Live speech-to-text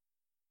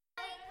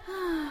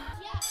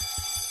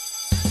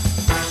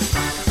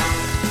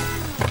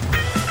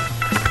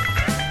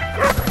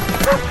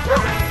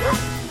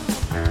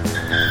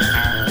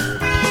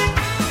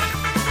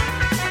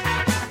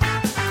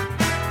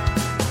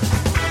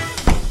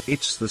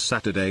It's the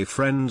Saturday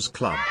Friends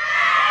Club.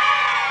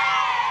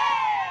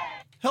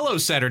 Hello,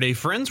 Saturday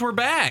Friends. We're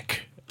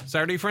back.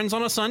 Saturday Friends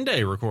on a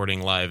Sunday,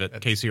 recording live at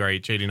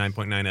KCRH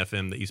 89.9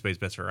 FM, the East Bay's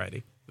best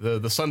variety.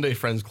 The Sunday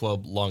Friends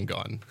Club, long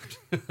gone.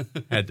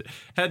 had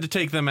to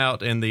take them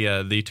out in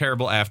the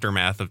terrible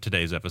aftermath of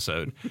today's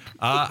episode.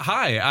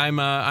 Hi,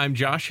 I'm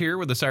Josh here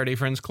with the Saturday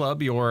Friends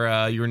Club,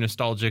 your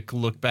nostalgic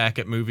look back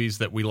at movies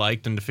that we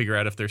liked and to figure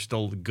out if they're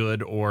still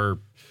good or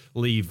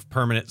leave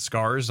permanent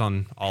scars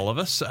on all of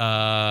us.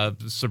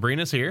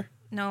 Sabrina's here.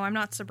 No, I'm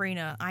not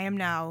Sabrina. I am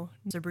now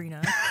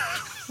Sabrina.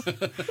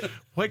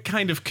 What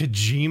kind of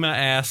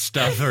Kojima-ass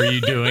stuff are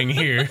you doing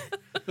here?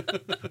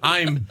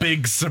 I'm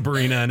Big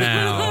Sabrina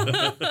now.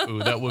 Ooh,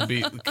 that would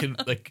be can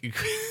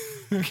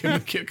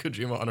get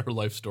Kojima on her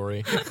life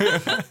story.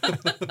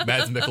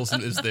 Mads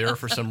Mikkelsen is there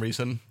for some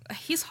reason.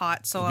 He's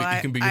hot, so You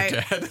can be your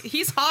dad.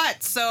 He's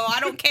hot, so I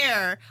don't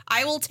care.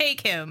 I will take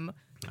him.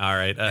 All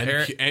right,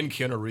 And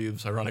Keanu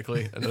Reeves,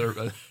 ironically, another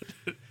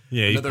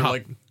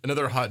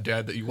hot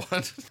dad that you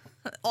want.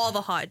 All the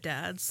hot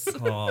dads.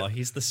 Oh,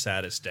 he's the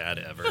saddest dad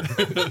ever.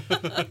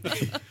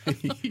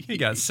 You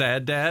got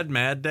sad dad,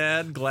 mad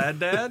dad, glad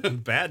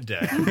dad, Bad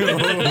dad.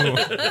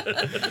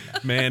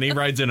 Man, he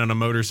rides in on a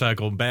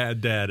motorcycle. Bad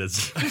dad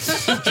is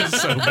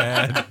just so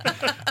bad.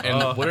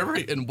 And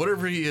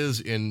whatever he is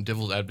in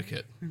Devil's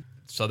Advocate,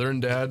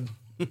 Southern dad,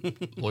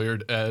 lawyer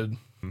dad,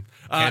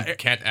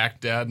 can't act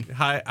dad.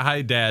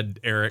 Hi, Dad,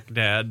 Eric,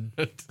 Dad.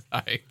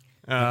 Hi.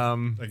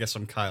 I guess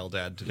I'm Kyle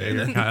dad today.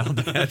 You're Kyle,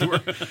 Dad.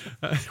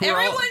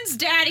 Everyone's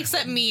dad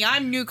except me.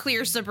 I'm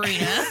Nuclear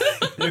Sabrina.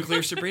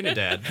 Nuclear Sabrina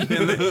dad.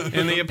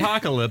 In the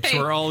apocalypse, Hey,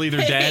 we're all either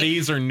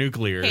daddies or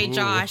nuclear. Hey,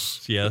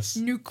 Josh. Yes.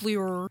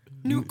 Nuclear.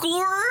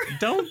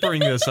 Don't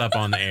bring this up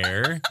on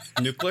air.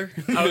 Nuclear?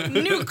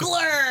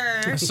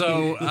 Nuclear.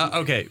 So,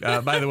 okay.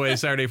 By the way,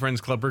 Saturday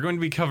Friends Club, we're going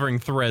to be covering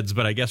Threads,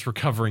 but I guess we're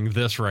covering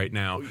this right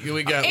now.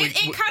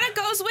 It kind of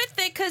goes with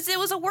it because it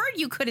was a word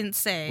you couldn't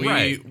say.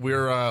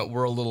 We're a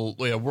little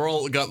we're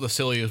all got the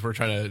silly as we're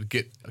trying to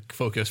get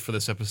focused for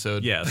this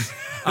episode. Yes.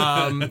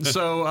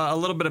 So a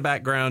little bit of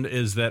background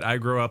is that I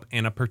grew up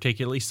in a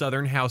particularly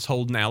southern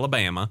household in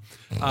Alabama.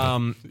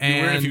 And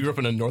if you grew up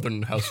in a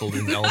northern household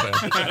in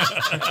Alabama.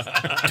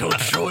 Don't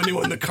show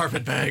anyone the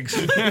carpet bags.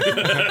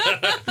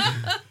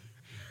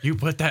 You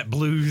put that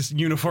Blues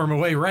uniform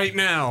away right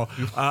now.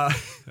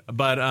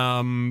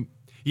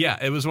 Yeah,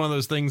 it was one of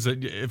those things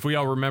that if we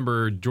all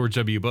remember, George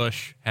W.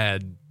 Bush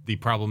had the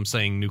problem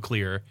saying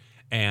nuclear,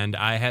 and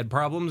I had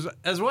problems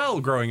as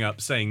well growing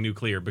up saying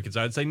nuclear because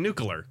I'd say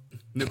nuclear.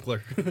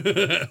 Nuclear.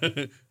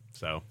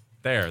 So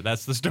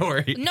that's the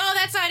story. No,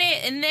 that's not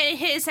it. And then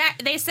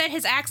they said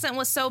his accent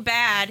was so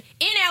bad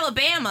in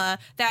Alabama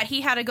that he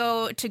had to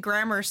go to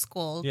grammar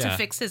school to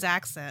fix his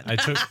accent. I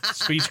took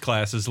speech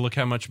classes. Look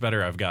how much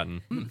better I've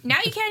gotten. Now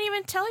you can't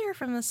even tell you're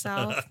from the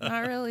South.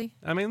 Not really.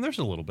 I mean, there's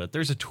a little bit.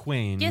 There's a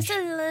twinge. Just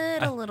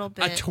a little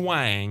bit. A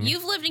twang.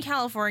 You've lived in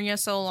California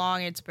so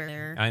long, it's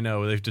better. I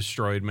know. They've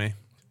destroyed me.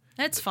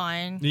 That's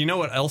fine. You know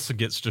what else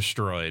gets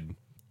destroyed?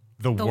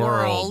 The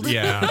world.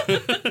 Yeah.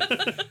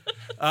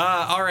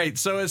 All right.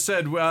 So as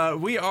said, we're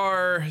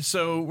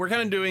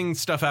kind of doing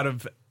stuff out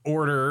of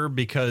order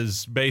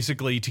because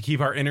basically to keep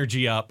our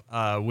energy up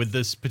with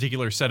this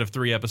particular set of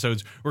 3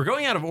 episodes, we're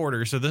going out of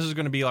order. So this is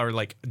going to be our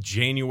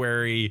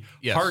January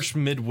harsh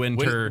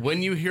midwinter.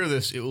 When you hear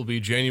this, it will be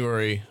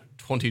January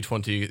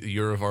 2020, the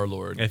year of our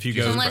Lord. If you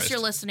go, unless you're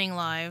listening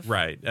live,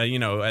 right?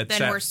 Then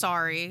we're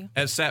sorry.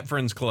 At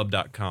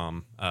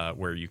sapfriendsclub.com,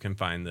 where you can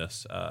find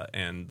this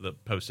and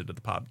posted to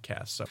the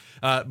podcast. So,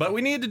 but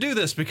we need to do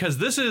this because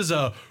this is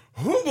a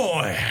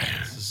boy.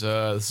 This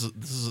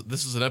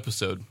is an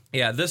episode.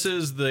 Yeah, this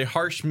is the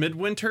harsh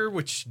midwinter,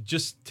 which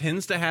just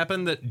tends to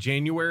happen that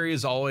January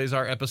is always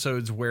our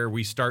episodes where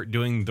we start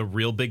doing the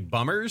real big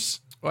bummers.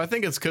 Well, I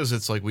think it's because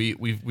it's we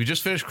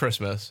just finished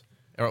Christmas.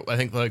 I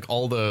think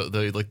all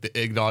the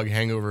eggnog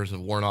hangovers have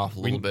worn off a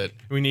little bit.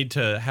 We need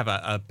to have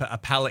a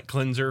palate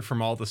cleanser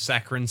from all the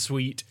saccharine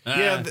sweet.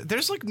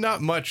 There's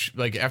not much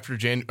after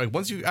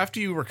after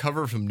you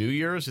recover from New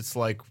Year's, it's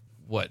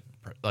what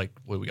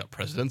we got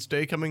President's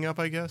Day coming up,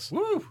 I guess.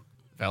 Woo!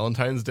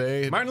 Valentine's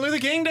Day, Martin Luther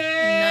King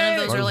Day. None of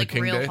those Martin are Luther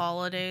King real Day.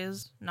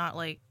 holidays.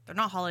 They're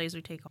not holidays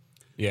we take off.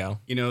 Yeah.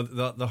 You know,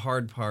 the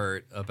hard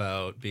part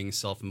about being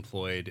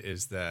self-employed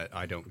is that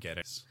I don't get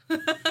it.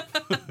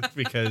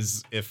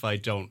 Because if I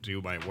don't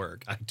do my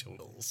work, I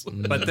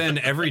don't. But then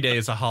every day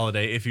is a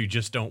holiday if you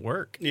just don't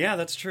work. Yeah,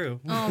 that's true.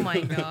 Oh my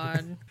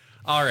God.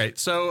 All right,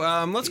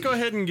 so let's go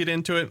ahead and get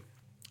into it.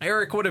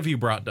 Eric, what have you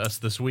brought to us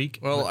this week?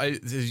 Well,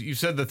 you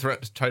said the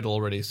title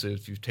already, so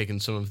if you've taken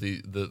some of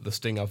the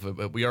sting off of it,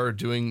 but we are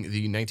doing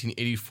the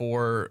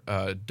 1984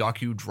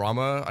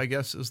 docudrama, I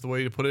guess is the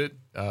way to put it,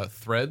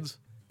 Threads.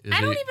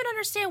 I don't even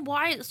understand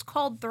why it's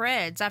called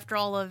Threads after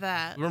all of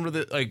that. Remember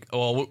that, like,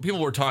 well, people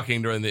were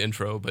talking during the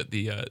intro, but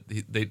the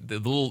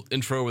little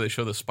intro where they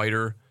show the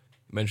spider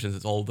mentions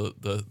it's all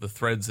the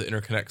threads that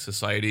interconnect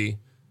society.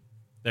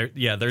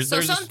 There's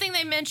something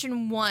they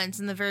mentioned once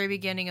in the very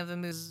beginning of the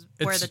movie is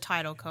where the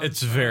title comes It's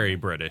from. very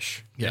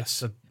British.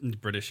 Yes. A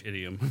British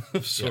idiom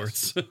of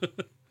sorts.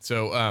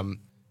 So,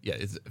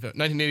 it's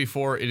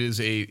 1984. It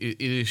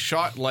is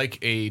shot like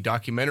a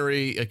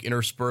documentary, like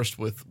interspersed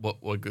with what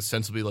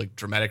ostensibly like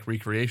dramatic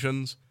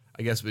recreations.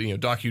 I guess,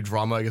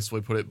 docudrama, I guess the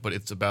way to put it. But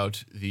it's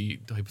about the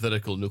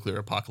hypothetical nuclear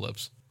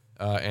apocalypse,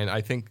 and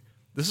I think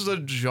this is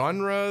a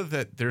genre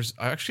that there's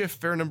actually a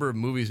fair number of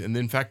movies, and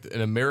in fact,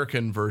 an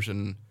American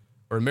version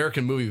or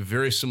American movie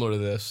very similar to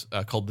this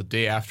called The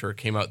Day After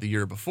came out the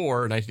year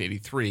before,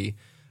 1983,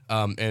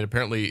 and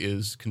apparently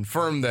is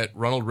confirmed that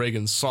Ronald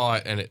Reagan saw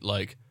it and it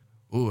like,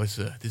 ooh, this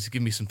is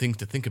giving me some things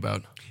to think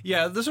about.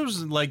 Yeah, this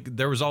was like,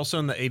 there was also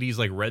in the 80s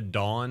like Red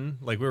Dawn.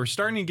 Like we were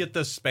starting to get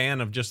this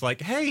span of just like,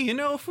 hey,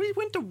 if we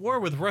went to war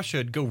with Russia,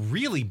 it'd go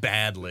really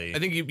badly. I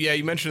think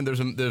you mentioned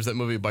there's that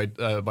movie by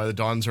the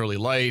Dawn's Early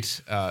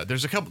Light.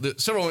 There's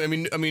several. I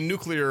mean,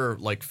 nuclear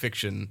like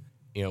fiction,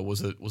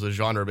 was a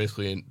genre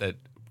basically that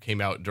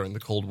came out during the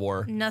Cold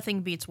War.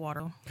 Nothing beats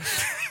water.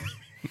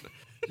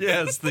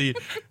 Yes,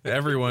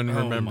 everyone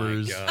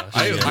remembers. Oh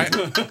my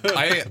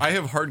gosh. I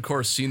have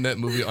hardcore seen that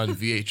movie on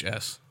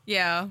VHS.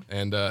 Yeah.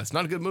 And it's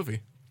not a good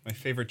movie. My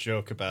favorite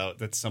joke about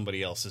that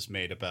somebody else has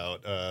made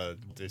about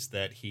is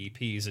that he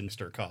pees in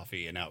Mr.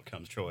 Coffee and out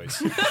comes Choice.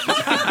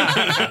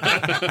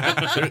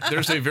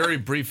 There's a very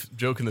brief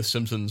joke in The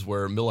Simpsons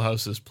where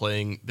Milhouse is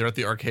they're at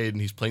the arcade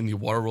and he's playing the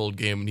Waterworld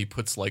game and he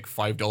puts like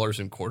 $5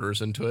 in quarters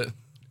into it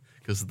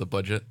because of the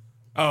budget.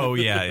 Oh,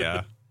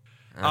 yeah.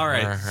 All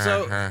right.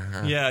 So,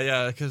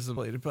 because of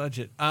the bladed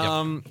budget.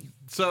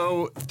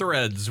 So,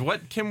 Threads,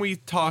 what can we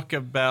talk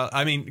about?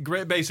 I mean,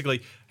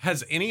 basically,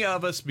 has any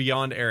of us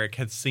beyond Eric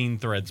had seen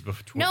Threads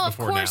before No, of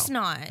before course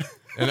now? not.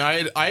 And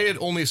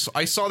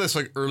I saw this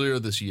like earlier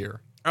this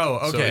year.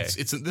 Oh, okay.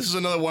 So this is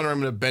another one where I'm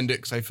going to bend it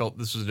because I felt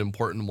this was an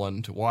important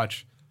one to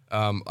watch.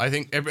 I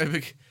think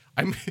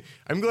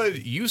I'm glad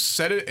you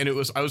said it, and I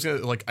was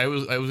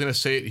gonna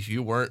say it if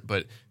you weren't,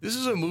 but this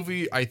is a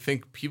movie I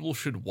think people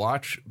should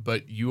watch,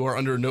 but you are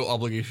under no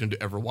obligation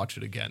to ever watch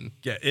it again.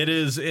 Yeah, it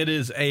is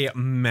a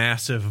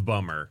massive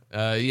bummer.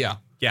 Yeah,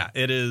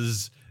 it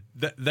is.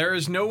 There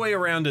is no way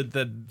around it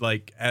that,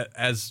 like,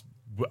 as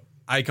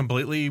I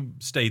completely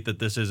state that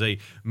this is a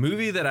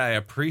movie that I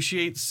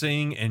appreciate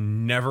seeing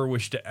and never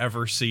wish to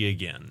ever see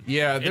again.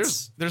 Yeah,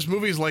 there's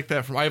movies like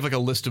that. I have like a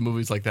list of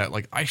movies like that.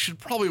 Like I should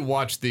probably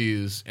watch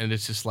these, and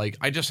it's just like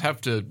I just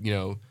have to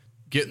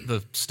get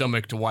the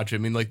stomach to watch it. I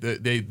mean, like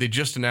they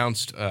just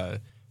announced that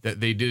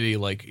they did a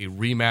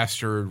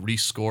remastered,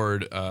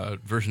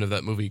 rescored version of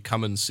that movie,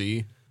 Come and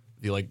See,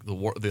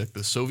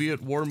 the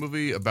Soviet war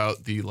movie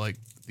about the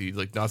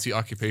Nazi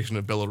occupation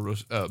of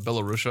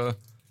Belarusia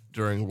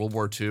during World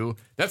War II.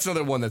 That's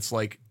another one that's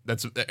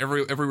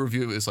every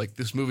review is like,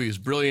 this movie is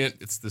brilliant.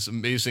 It's this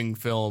amazing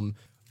film.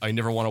 I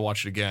never want to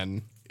watch it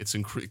again. It's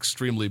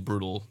extremely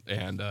brutal,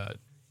 and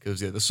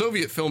because the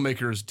Soviet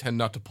filmmakers tend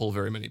not to pull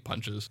very many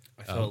punches.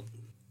 I felt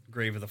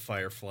Grave of the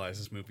Fireflies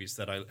as movies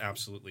that I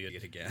absolutely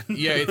get again.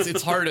 Yeah,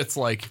 it's hard. It's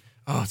like,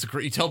 oh, it's a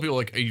great. You tell people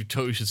like, you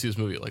totally should see this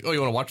movie. Like, oh, you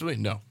want to watch it with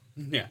me? No.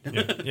 Yeah.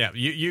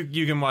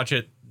 You can watch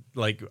it.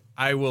 Like,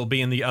 I will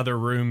be in the other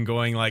room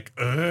going like,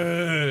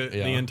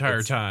 the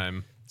entire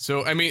time.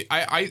 So, I mean,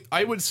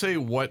 I would say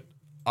what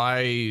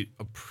I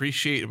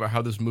appreciate about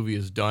how this movie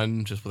is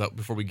done,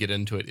 before we get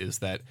into it, is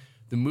that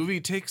the movie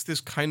takes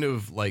this kind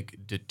of like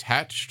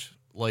detached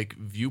like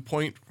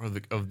viewpoint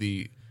of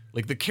the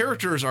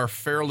characters are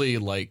fairly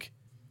like,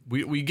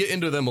 we get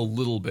into them a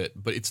little bit,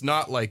 but it's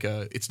not like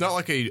a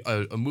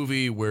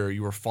movie where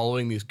you are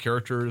following these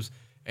characters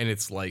and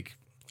it's like,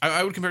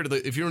 I would compare it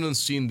to if you haven't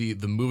seen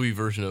the movie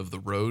version of The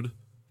Road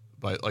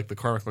by like the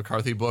Cormac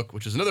McCarthy book,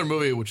 which is another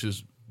movie which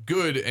is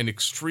good and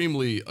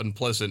extremely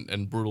unpleasant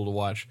and brutal to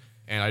watch,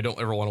 and I don't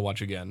ever want to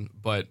watch again.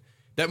 But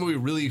that movie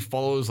really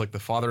follows like the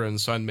father and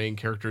son main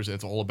characters, and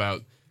it's all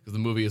about, because the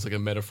movie is like a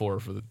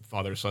metaphor for the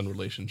father-son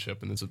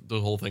relationship, and it's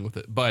the whole thing with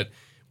it. But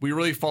we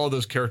really follow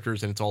those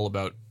characters, and it's all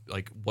about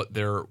like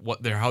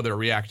how they're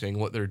reacting,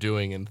 what they're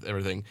doing, and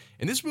everything.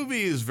 And this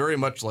movie is very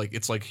much like,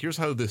 it's like, here's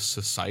how this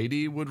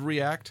society would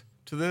react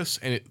to this,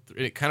 and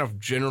it kind of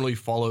generally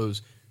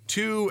follows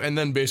two and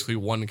then basically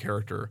one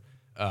character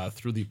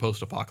through the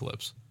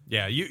post-apocalypse.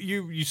 Yeah,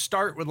 you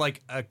start with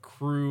like a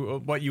crew,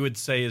 what you would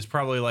say is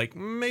probably like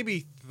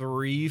maybe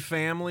 3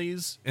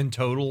 families in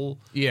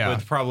total. Yeah.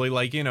 With probably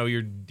like,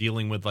 you're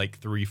dealing with like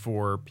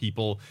 3-4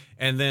 people,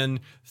 and then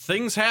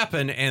things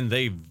happen and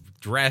they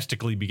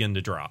drastically begin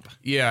to drop.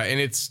 Yeah,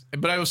 and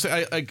but I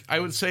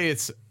would say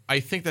I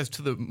think that's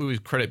to the movie's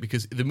credit,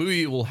 because the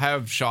movie will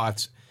have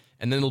shots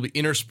and then it'll be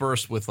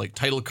interspersed with like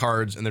title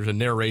cards, and there's a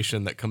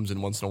narration that comes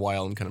in once in a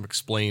while and kind of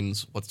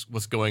explains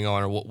what's going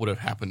on or what would have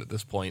happened at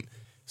this point.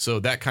 So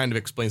that kind of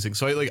explains things.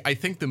 So I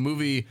think the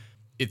movie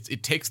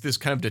it takes this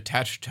kind of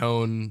detached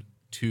tone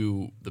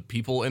to the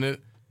people in it,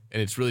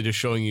 and it's really just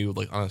showing you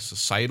like on a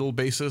societal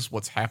basis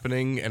what's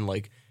happening and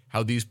like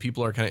how these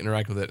people are kind of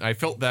interacting with it. And I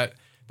felt that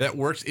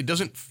works. It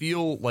doesn't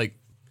feel like,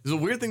 it's a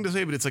weird thing to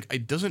say, but it's like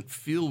it doesn't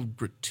feel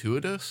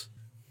gratuitous.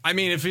 I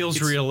mean, it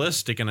feels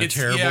realistic in a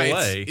terrible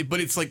way.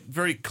 But it's like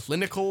very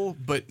clinical,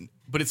 but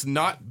it's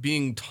not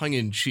being tongue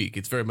in cheek.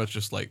 It's very much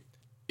just like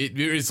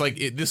it's like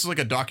this is like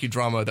a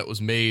docudrama that was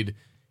made,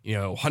 you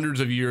know, hundreds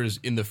of years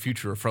in the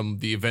future from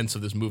the events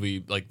of this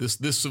movie. Like this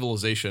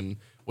civilization,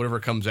 whatever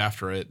comes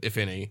after it, if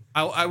any.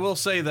 I will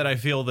say that I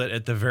feel that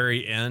at the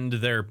very end,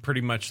 they're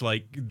pretty much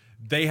like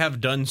they have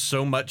done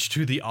so much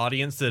to the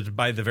audience that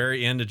by the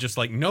very end, it's just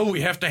like, no,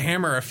 we have to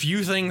hammer a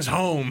few things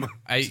home.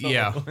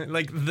 Yeah.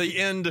 Like the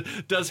end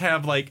does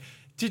have like,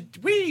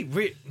 did we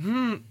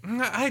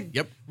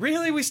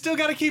really? We still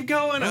got to keep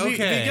going.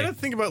 Okay. You got to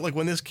think about like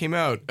when this came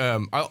out.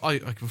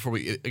 Before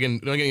we again,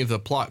 not getting into the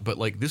plot, but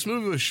like this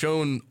movie was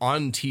shown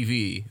on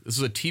TV. This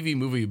is a TV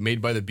movie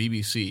made by the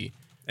BBC.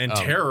 And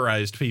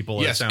terrorized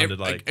people. Yes, it sounded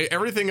like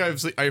everything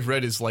I've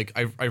read is like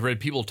I've read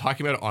people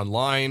talking about it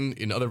online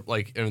in other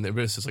like, and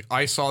it's just like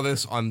I saw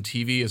this on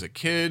TV as a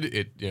kid.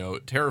 It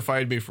it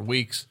terrified me for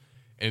weeks,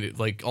 and it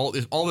like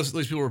these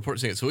people report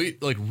saying it. So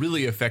it like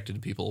really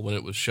affected people when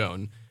it was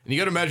shown. And you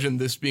got to imagine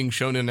this being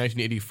shown in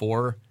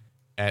 1984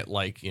 at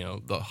like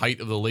the height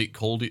of the late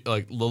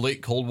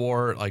Cold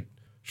War. Like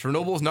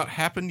Chernobyl's not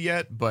happened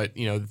yet, but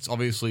it's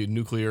obviously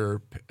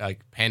nuclear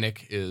like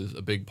panic is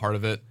a big part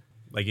of it.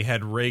 Like you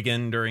had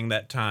Reagan during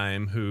that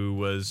time, who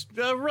was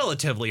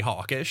relatively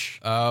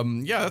hawkish.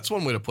 Yeah, that's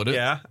one way to put it.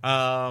 Yeah.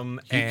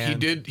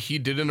 He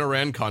did an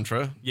Iran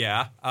Contra.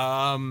 Yeah.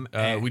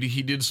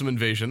 He did some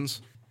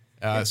invasions.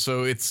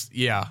 So it's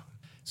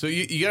So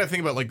you got to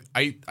think about like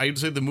I'd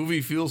say the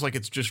movie feels like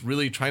it's just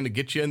really trying to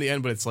get you in the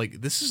end, but it's like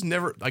this is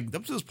never like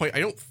up to this point. I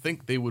don't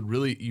think you'd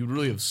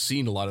really have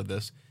seen a lot of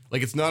this.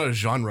 Like it's not a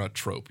genre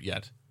trope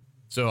yet.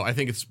 So I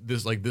think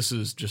this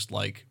is just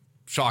like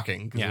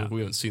shocking because we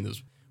haven't seen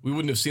this. We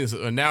wouldn't have seen this.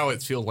 And now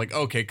it feels like,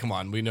 okay, come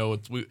on. We know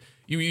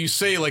you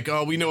say like,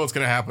 oh, we know what's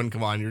going to happen.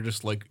 Come on. You're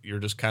just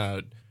kind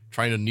of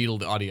trying to needle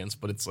the audience,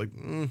 but it's like,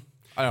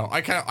 I don't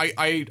know.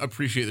 I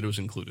appreciate that it was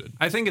included.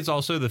 I think it's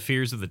also the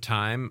fears of the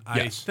time.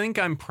 Yes. I think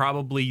I'm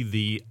probably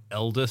the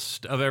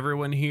eldest of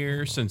everyone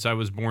here since I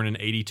was born in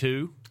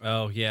 82.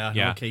 Oh, yeah.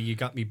 Yeah. Okay, you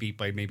got me beat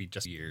by maybe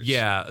just years.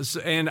 Yeah,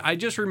 and I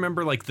just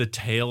remember like the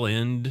tail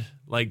end,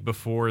 like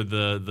before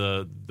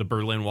the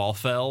Berlin Wall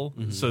fell.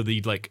 Mm-hmm. So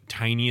the like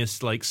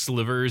tiniest like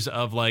slivers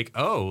of like,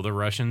 oh, the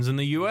Russians and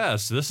the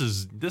U.S. This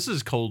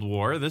is Cold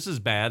War. This is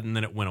bad, and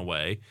then it went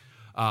away.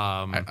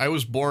 I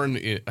was born.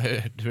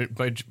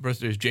 My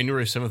birthday is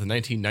January 7th,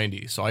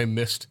 1990. So I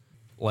missed.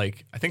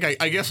 Like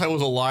I guess I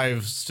was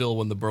alive still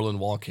when the Berlin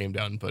Wall came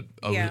down, but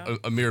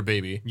a mere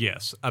baby.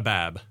 Yes, a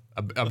bab.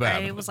 A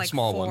bab. I was like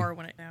small 4 one.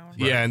 when it down.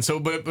 Yeah, and so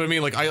but I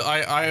mean like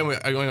I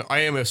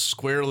am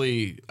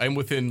I'm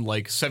within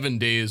like 7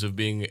 days of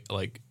being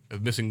like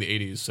of missing the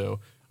 80s. So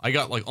I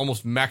got like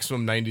almost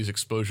maximum 90s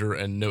exposure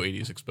and no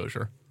 80s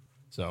exposure.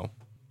 So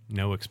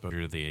no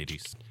exposure to the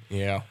 80s.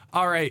 Yeah.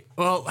 All right.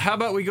 Well, how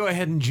about we go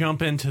ahead and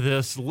jump into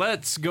this?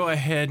 Let's go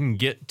ahead and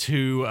get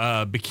to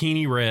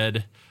Bikini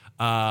Red.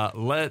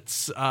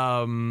 Let's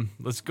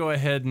go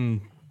ahead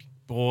and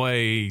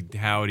boy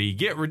howdy,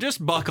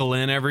 just buckle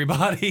in,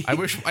 everybody. I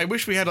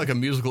wish we had like a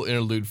musical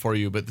interlude for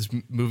you, but this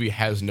movie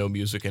has no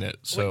music in it.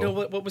 So wait, no,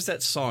 what was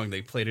that song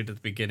they played it at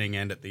the beginning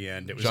and at the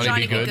end? It was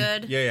Johnny Be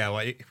Good. Yeah.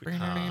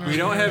 We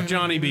don't have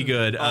Johnny Be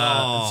Good.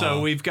 So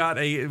we've got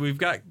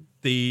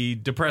the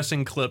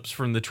depressing clips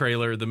from the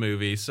trailer of the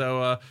movie.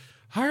 So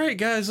all right,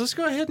 guys, let's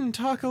go ahead and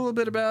talk a little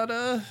bit about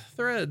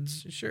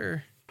Threads.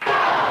 Sure.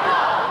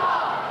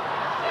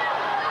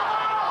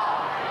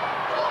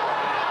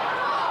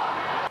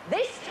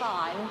 This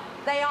time,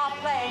 they are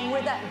playing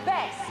with, at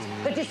best,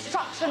 the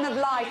destruction of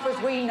life as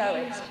we know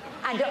it,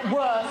 and at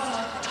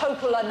worst,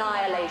 total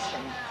annihilation.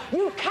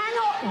 You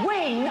cannot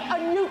win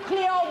a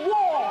nuclear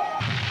war!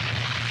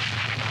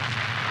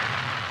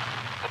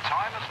 The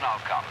time has now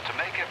come to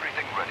make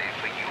everything ready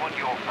for you and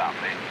your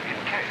family in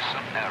case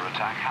an air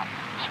attack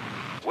happens.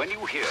 When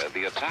you hear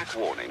the attack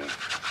warning,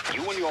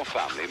 you and your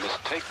family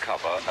must take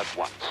cover at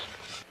once.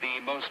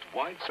 The most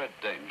widespread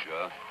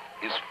danger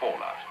is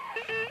fallout.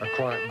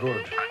 Quite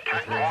good.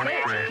 Attack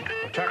warning.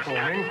 Attack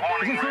warning?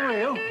 Is it for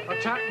real?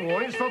 Attack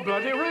warning's for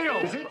bloody real,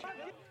 is it?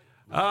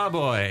 Oh,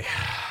 boy.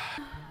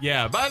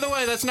 Yeah, by the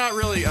way, that's not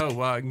really...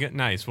 Oh,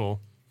 nice. We'll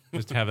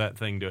just have that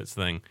thing do its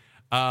thing.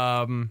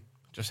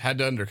 Just had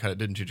to undercut it,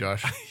 didn't you,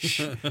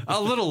 Josh?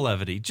 A little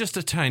levity. Just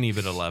a tiny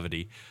bit of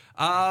levity.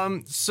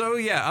 So,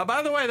 yeah.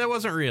 By the way, that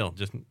wasn't real.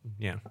 Just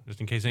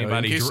in case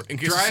anybody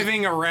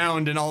driving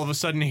around and all of a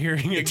sudden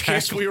hearing in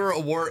case we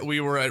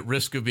were at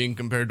risk of being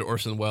compared to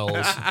Orson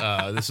Welles.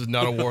 This is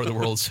not a War of the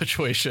Worlds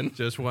situation.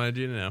 Just wanted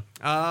you to know.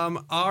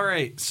 All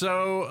right.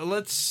 So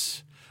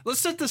let's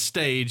set the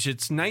stage.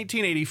 It's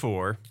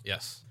 1984.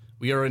 Yes.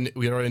 We are in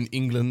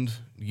England,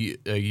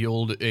 ye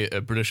old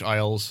British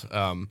Isles.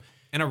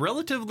 in a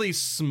relatively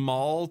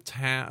small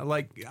town,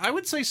 like I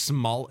would say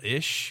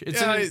small-ish.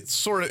 It's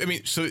sort of. I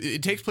mean, so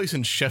it takes place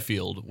in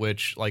Sheffield,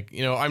 which, like,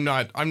 you know, I'm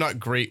not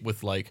great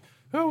with, like,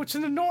 oh, it's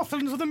in the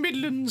Northlands or the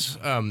Midlands.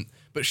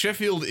 But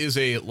Sheffield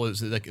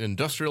was like an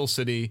industrial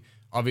city.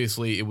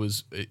 Obviously, it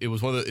was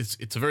one of the.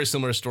 It's a very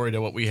similar story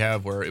to what we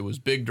have, where it was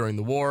big during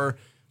the war,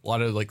 a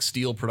lot of like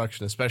steel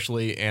production,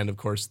 especially, and of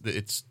course,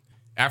 it's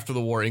after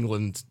the war.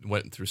 England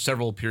went through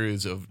several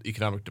periods of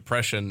economic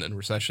depression and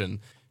recession.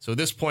 So at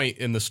this point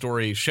in the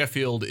story,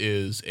 Sheffield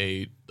is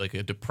a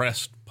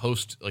depressed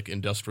post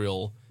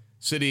industrial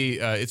city.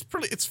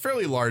 It's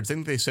fairly large. I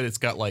think they said it's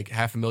got like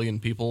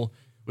 500,000 people,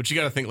 which you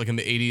got to think like in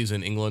the 80s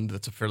in England,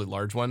 that's a fairly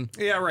large one.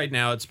 Yeah, right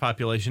now its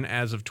population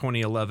as of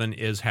 2011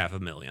 is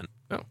 500,000.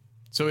 Oh,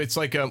 so it's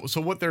like so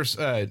what there's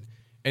and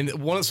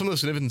some of the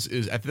significance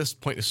is at this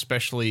point,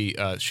 especially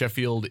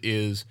Sheffield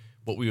is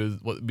what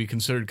would be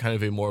considered kind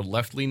of a more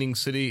left leaning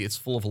city. It's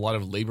full of a lot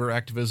of labor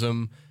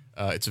activism.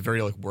 It's a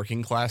very like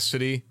working class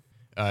city.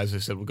 As I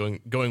said, we're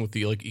going with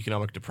the like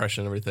economic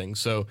depression and everything.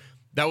 So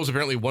that was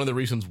apparently one of the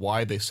reasons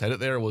why they set it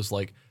there was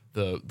like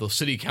the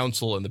city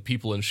council and the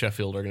people in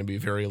Sheffield are going to be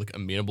very like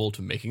amenable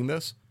to making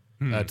this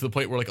to the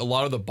point where like a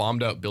lot of the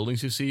bombed out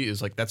buildings you see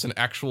is like that's an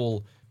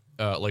actual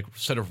like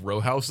set of row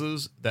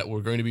houses that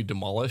were going to be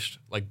demolished.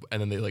 Like,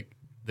 and then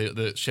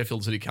the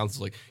Sheffield City Council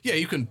is like, yeah,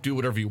 you can do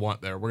whatever you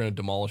want there. We're going to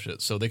demolish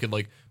it. So they could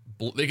like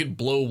they could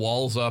blow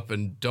walls up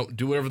and don't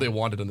do whatever they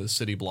wanted in this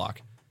city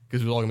block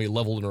because it was all going to be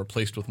leveled and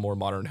replaced with more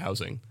modern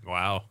housing.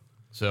 Wow.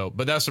 So,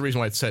 but that's the reason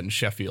why it's set in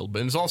Sheffield.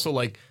 But it's also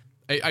like,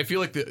 I feel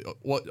like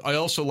what I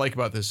also like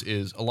about this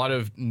is a lot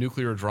of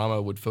nuclear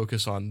drama would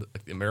focus on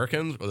like the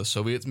Americans or the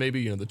Soviets,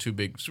 maybe, you know, the two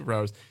big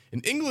superpowers.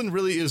 And England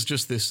really is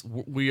just this.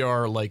 We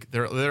are like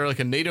they're like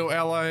a NATO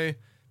ally,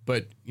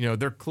 but you know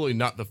they're clearly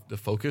not the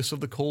focus of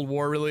the Cold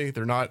War. Really,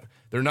 they're not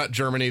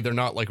Germany. They're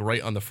not like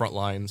right on the front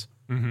lines.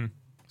 Mm-hmm.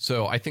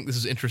 So I think this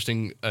is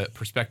interesting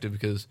perspective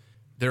because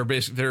they're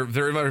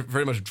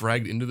very much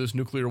dragged into this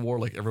nuclear war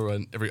like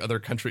every other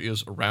country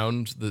is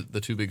around the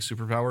two big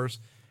superpowers.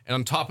 And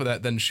on top of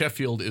that, then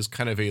Sheffield is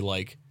kind of a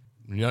like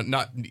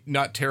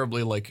not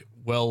terribly like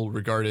well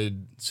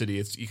regarded city.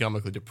 It's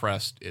economically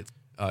depressed. It's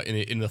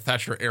in the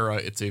Thatcher era,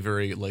 it's a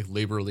very like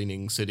labor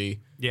leaning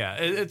city. Yeah,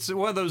 it's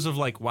one of those of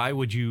like, why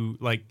would you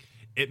like?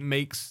 It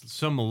makes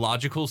some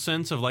logical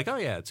sense of like, oh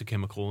yeah, it's a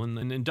chemical and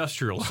an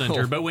industrial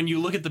center. But when you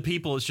look at the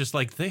people, it's just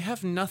like they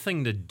have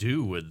nothing to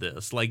do with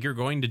this. Like you're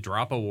going to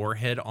drop a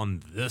warhead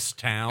on this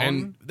town,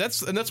 and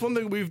that's one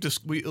thing we've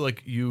discovered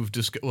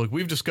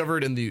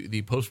in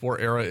the post-war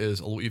era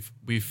is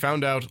we've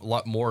found out a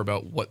lot more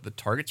about what the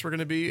targets were going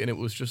to be, and it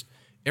was just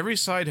every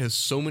side has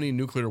so many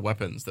nuclear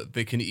weapons that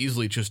they can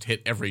easily just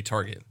hit every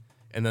target.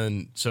 And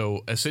then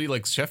so a city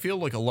like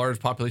Sheffield, like a large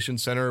population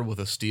center with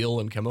a steel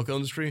and chemical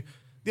industry.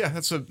 Yeah,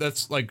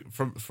 that's like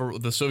for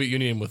the Soviet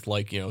Union with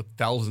like, you know,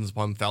 thousands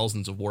upon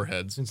thousands of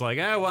warheads. It's like,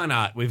 why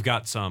not? We've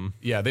got some.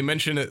 Yeah, they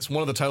mention it's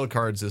one of the title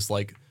cards is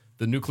like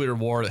the nuclear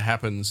war that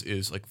happens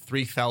is like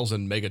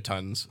 3,000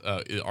 megatons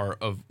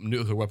of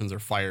nuclear weapons are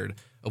fired,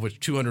 of which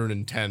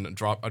 210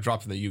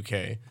 dropped in the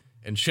UK.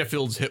 And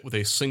Sheffield's hit with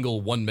a single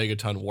 1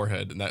 megaton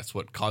warhead, and that's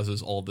what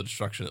causes all the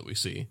destruction that we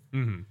see.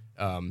 Mm-hmm.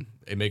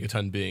 A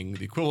megaton being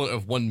the equivalent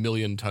of 1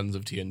 million tons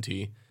of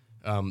TNT.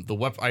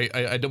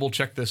 I double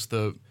checked this.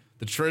 The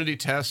Trinity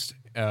test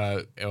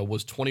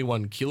was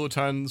 21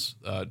 kilotons.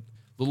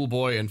 Little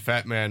Boy and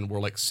Fat Man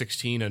were like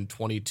 16 and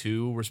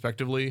 22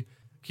 respectively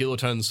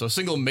kilotons. So a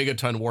single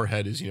megaton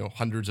warhead is, you know,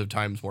 hundreds of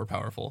times more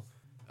powerful.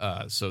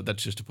 So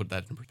that's just to put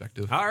that in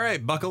perspective. All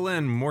right, buckle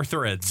in, more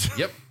threads.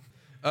 Yep.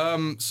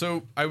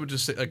 So I would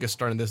just say, I guess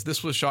starting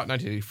this was shot in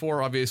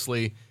 1984.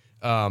 Obviously,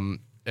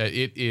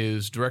 it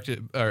is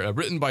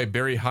written by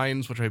Barry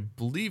Hines, which I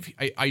believe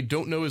I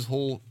don't know his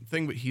whole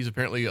thing, but he's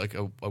apparently like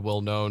a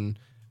well-known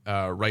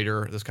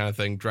writer, this kind of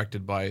thing,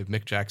 directed by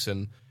Mick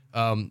Jackson.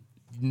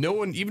 No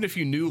one, even if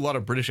you knew a lot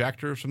of British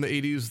actors from the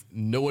 80s,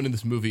 no one in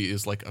this movie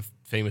is like a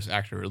famous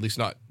actor, at least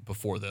not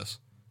before this.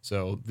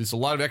 So there's a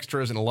lot of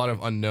extras and a lot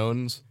of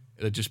unknowns,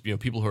 just, you know,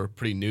 people who are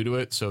pretty new to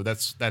it. So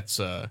that's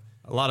a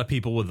lot of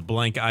people with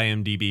blank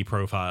IMDb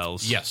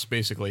profiles. Yes,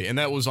 basically. And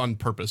that was on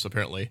purpose,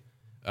 apparently.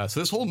 So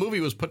this whole movie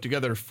was put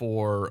together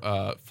for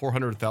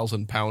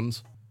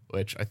 £400,000,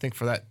 which I think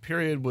for that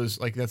period was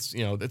like, that's,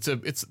 you know,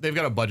 they've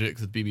got a budget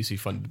because it's BBC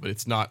funded, but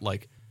it's not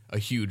like a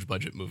huge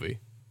budget movie.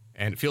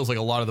 And it feels like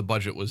a lot of the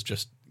budget was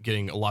just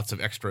getting lots of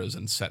extras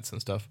and sets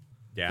and stuff.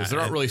 Yeah. Because there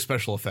aren't really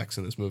special effects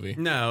in this movie.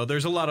 No,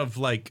 there's a lot of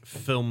like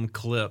film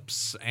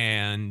clips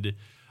and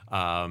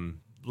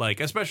like,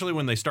 especially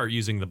when they start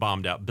using the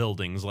bombed out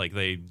buildings, like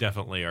they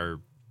definitely are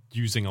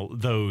using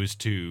those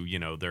to, you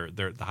know, they're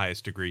the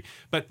highest degree.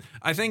 But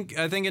I think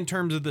in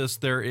terms of this,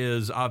 there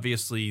is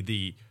obviously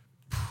the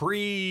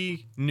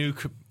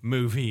pre-nuke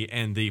movie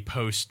and the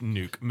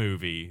post-nuke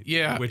movie,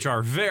 yeah, which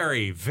are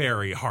very,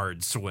 very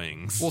hard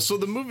swings. Well, so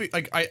the movie,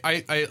 like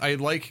I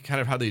like kind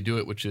of how they do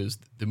it, which is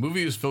the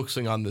movie is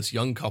focusing on this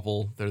young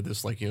couple. They're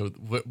this, like, you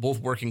know,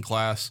 both working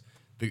class.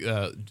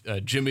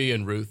 Jimmy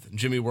and Ruth.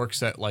 Jimmy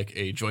works at like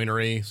a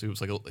joinery, so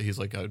he's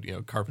like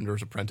a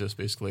carpenter's apprentice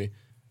basically.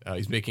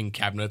 He's making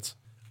cabinets.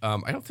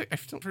 I don't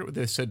forget what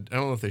they said. I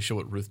don't know if they show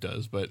what Ruth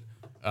does, but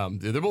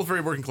they're both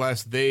very working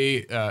class.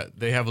 They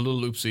have a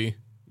little oopsie.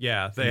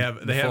 Yeah, they have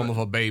form of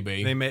a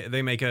baby. They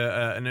make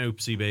an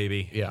oopsie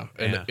baby. Yeah,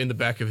 in the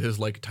back of his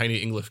like tiny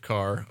English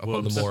car up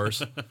on the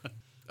moors.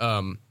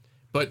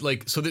 But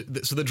like, so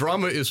the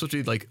drama is supposed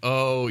to be like,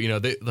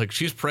 they like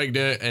she's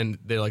pregnant and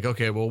they're like,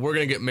 okay, well we're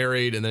gonna get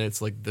married, and then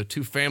it's like the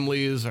two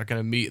families are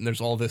gonna meet, and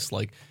there's all this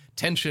like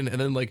tension,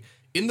 and then like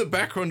in the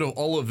background of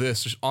all of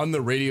this, just on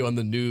the radio, on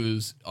the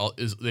news,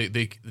 is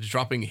they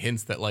dropping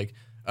hints that like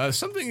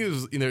something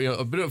is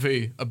a bit of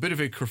a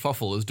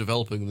kerfuffle is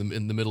developing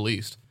in the Middle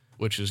East,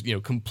 which is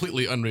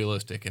completely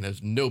unrealistic and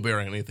has no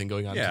bearing on anything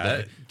going on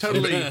today.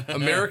 Totally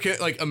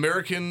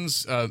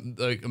Americans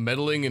like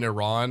meddling in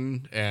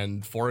Iran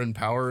and foreign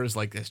powers,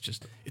 like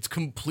it's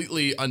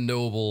completely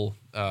unknowable.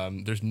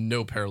 There's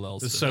no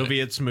parallels. The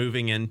Soviets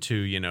moving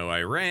into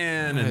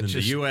Iran, and then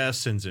the U.S.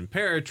 sends in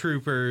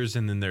paratroopers,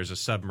 and then there's a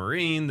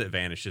submarine that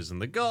vanishes in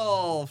the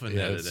Gulf, and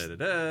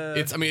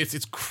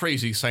It's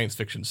crazy science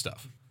fiction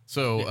stuff.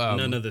 So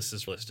none of this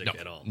is realistic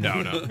at all.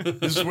 No.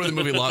 This is where the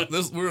movie lost.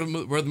 Where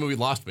the movie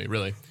lost me,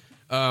 really.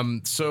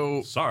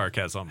 So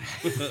sarcasm,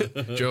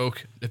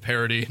 joke, a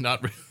parody,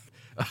 not.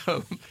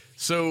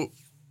 So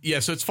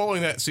it's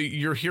following that. So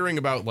you're hearing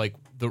about like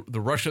the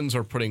Russians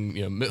are putting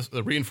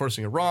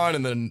reinforcing Iran,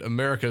 and then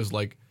America's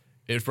like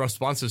its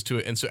responses to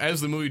it. And so as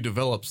the movie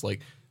develops,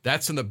 like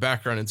that's in the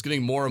background. It's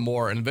getting more and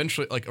more, and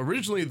eventually, like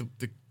originally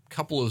the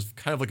couple is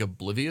kind of like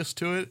oblivious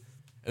to it,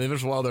 and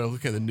then while they're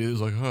looking at the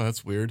news, like, oh,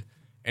 that's weird.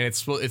 And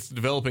it's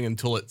developing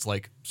until it's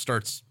like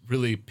starts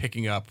really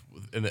picking up,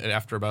 and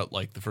after about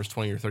like the first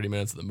 20 or 30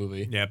 minutes of the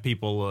movie. Yeah,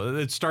 people.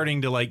 It's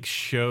starting to like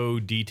show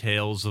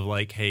details of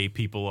like, hey,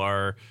 people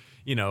are,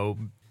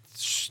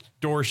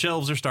 store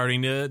shelves are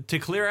starting to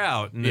clear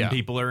out, and then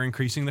people are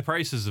increasing the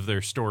prices of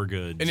their store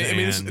goods. And I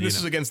mean, this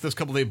is against this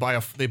couple. They buy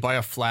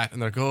a flat,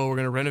 and they're like, oh, we're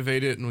gonna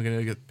renovate it, and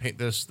we're gonna paint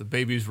the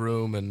baby's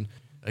room, and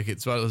like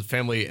it's about his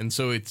family, and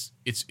so it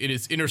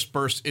is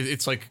interspersed.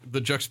 It's like the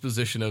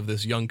juxtaposition of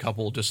this young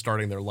couple just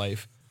starting their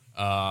life,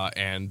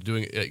 and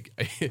doing.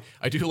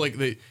 I do like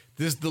the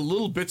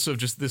little bits of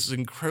just this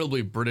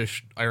incredibly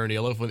British irony.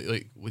 I love when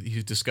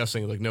he's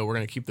discussing like, no, we're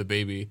gonna keep the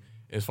baby,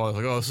 and his father's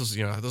like, oh, this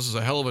is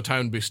a hell of a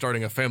time to be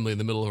starting a family in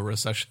the middle of a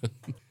recession,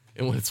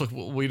 and when it's like,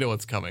 well, we know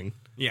what's coming.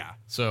 Yeah.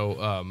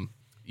 So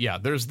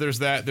there's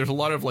that. There's a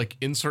lot of like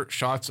insert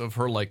shots of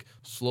her like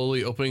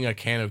slowly opening a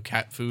can of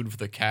cat food for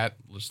the cat.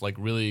 Just like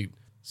really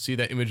see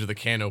that image of the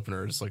can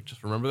opener. It's like,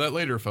 just remember that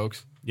later,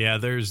 folks. Yeah,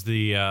 there's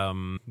the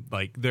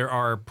there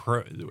are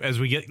as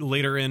we get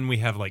later in, we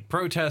have like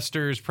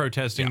protesters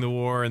protesting the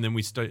war, and then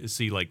we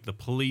see like the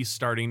police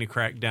starting to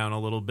crack down a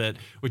little bit.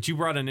 Which you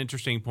brought an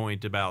interesting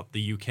point about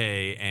the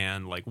UK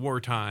and like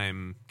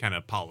wartime kind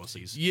of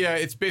policies. Yeah,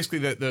 it's basically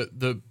that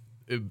the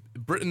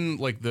Britain,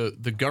 like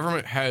the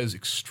government has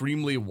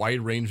extremely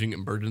wide-ranging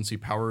emergency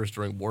powers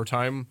during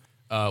wartime,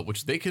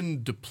 which they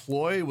can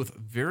deploy with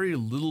very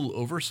little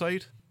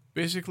oversight,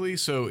 basically.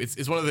 So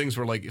it's one of the things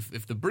where like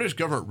if the British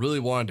government really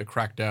wanted to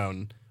crack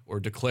down or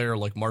declare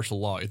like martial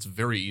law, it's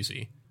very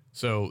easy.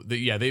 So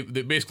they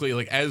basically,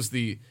 like, as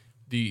the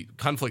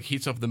conflict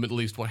heats up in the Middle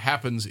East, what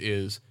happens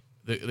is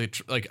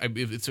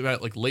it's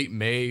about like late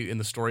May in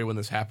the story when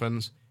this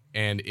happens,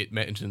 and it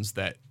mentions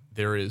that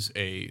there is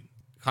a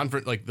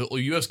conference, like the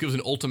U.S. gives an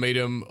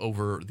ultimatum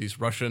over these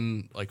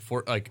Russian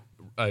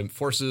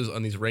forces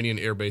on these Iranian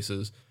air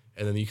bases,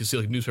 and then you can see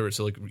like newspapers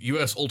say like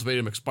U.S.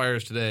 ultimatum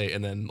expires today,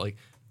 and then like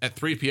at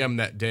 3 p.m.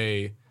 that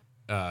day,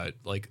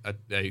 like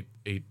a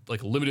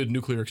limited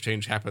nuclear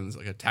exchange happens,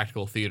 like a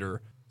tactical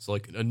theater. So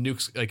like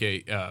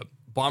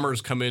bombers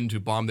come in to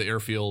bomb the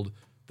airfield.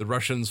 The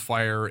Russians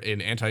fire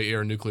an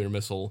anti-air nuclear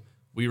missile.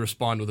 We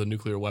respond with a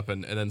nuclear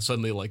weapon, and then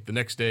suddenly, like the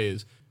next day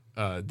is.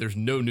 There's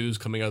no news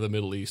coming out of the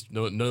Middle East.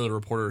 None of the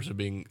reporters are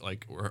being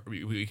like,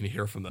 we can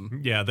hear from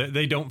them. Yeah,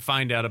 they don't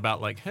find out about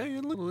like, hey,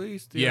 in the Middle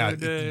East.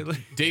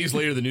 Days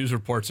later, the news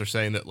reports are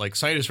saying that like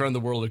scientists around the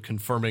world are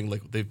confirming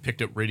like they've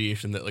picked up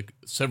radiation that like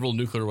several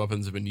nuclear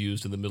weapons have been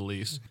used in the Middle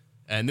East,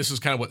 and this is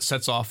kind of what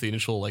sets off the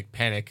initial like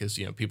panic, is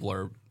people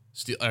are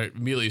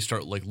immediately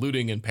start like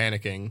looting and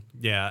panicking.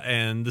 Yeah,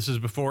 and this is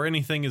before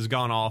anything has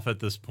gone off at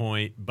this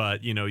point,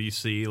 but you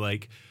see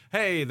like,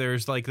 hey,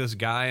 there's like this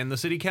guy in the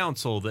city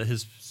council that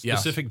his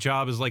specific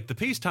job is like the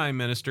peacetime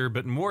minister,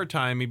 but in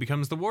wartime he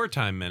becomes the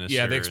wartime minister.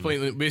 Yeah, they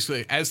explain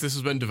basically as this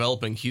has been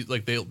developing, he's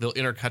like they'll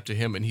intercut to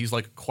him, and he's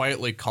like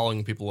quietly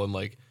calling people and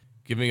like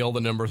giving all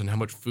the numbers and how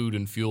much food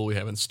and fuel we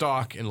have in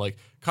stock, and like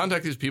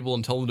contact these people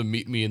and tell them to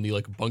meet me in the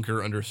like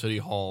bunker under City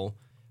Hall.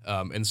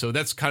 And so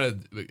that's kind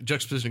of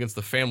juxtaposition against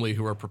the family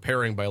who are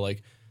preparing by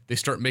like they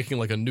start making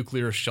like a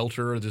nuclear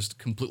shelter just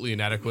completely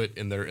inadequate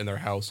in their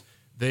house.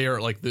 They are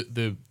like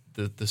the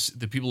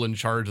people in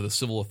charge of the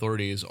civil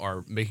authorities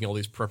are making all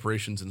these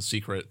preparations in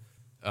secret,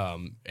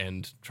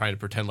 and trying to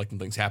pretend like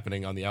nothing's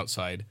happening on the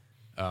outside.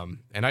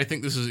 And I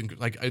think this is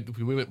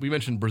we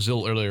mentioned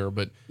Brazil earlier,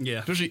 but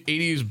especially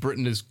 80s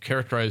Britain is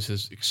characterized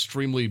as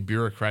extremely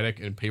bureaucratic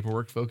and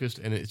paperwork focused.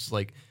 And it's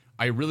like,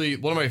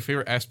 one of my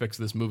favorite aspects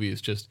of this movie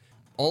is just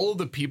all of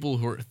the people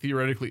who are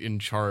theoretically in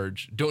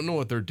charge don't know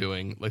what they're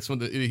doing. Like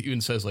it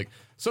even says like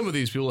some of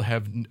these people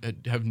have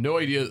no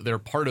idea that they're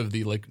part of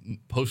the like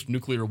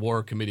post-nuclear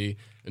war committee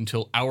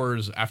until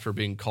hours after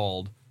being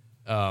called.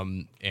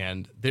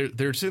 And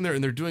they're sitting there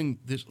and they're doing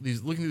these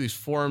looking through these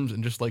forms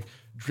and just like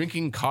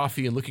drinking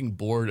coffee and looking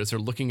bored as they're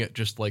looking at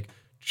just like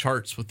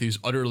charts with these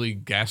utterly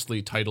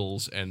ghastly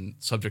titles and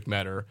subject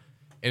matter.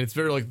 And it's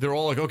very like, they're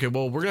all like, okay,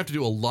 well, we're gonna have to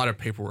do a lot of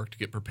paperwork to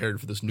get prepared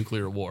for this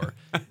nuclear war.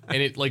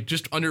 And it like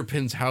just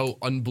underpins how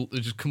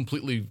just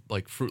completely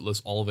like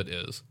fruitless all of it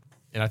is.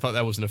 And I thought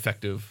that was an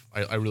effective,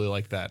 I really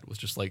like that. It was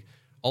just like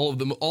all of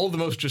the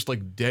most just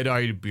like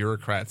dead-eyed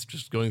bureaucrats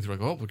just going through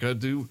like, oh, we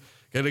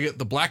gotta get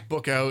the black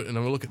book out and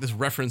I'm gonna look at this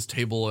reference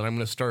table and I'm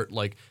gonna start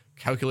like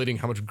calculating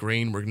how much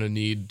grain we're gonna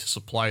need to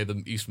supply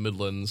the East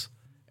Midlands.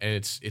 And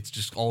it's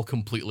just all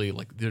completely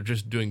like they're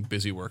just doing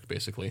busy work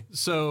basically.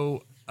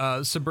 So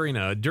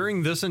Sabrina,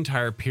 during this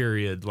entire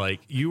period,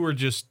 like you were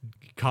just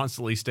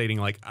constantly stating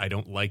like, I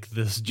don't like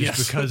this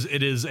just because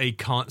it is a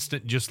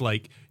constant, just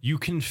like you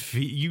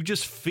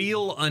just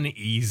feel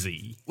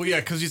uneasy. Well, yeah,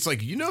 because it's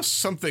like,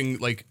 something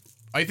like,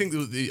 I think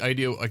the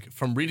idea like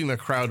from reading the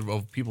crowd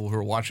of people who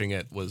are watching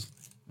it was,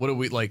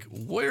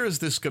 where is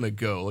this going to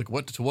go? Like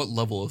to what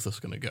level is this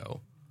going to go?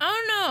 I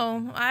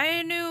don't know.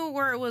 I knew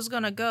where it was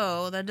going to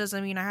go. That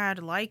doesn't mean I had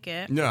to like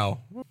it.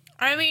 No.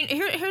 I mean,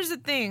 here's the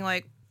thing.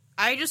 Like,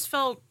 I just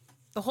felt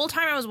the whole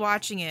time I was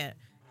watching it,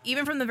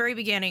 even from the very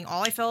beginning,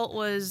 all I felt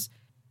was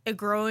a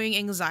growing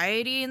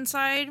anxiety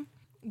inside.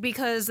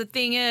 Because the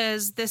thing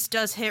is, this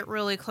does hit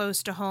really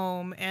close to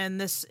home.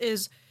 And this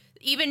is,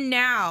 even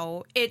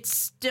now, it's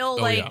still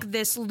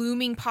this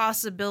looming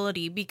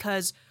possibility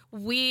because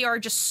we are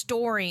just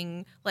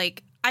storing,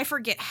 like, I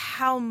forget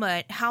how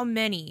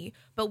many,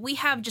 but we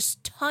have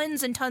just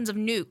tons and tons of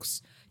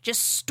nukes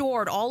just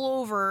stored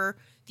all over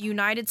the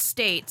United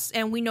States.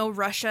 And we know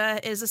Russia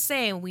is the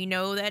same. We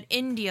know that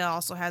India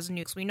also has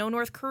nukes. We know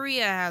North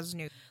Korea has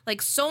nukes.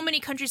 Like, so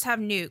many countries have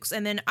nukes.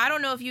 And then I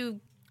don't know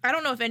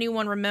if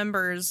anyone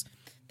remembers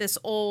this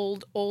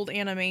old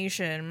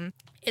animation.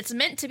 It's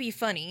meant to be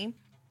funny,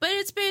 but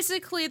it's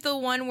basically the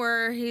one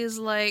where he's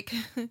like,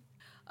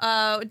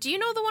 do you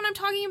know the one I'm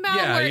talking about?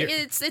 Yeah, where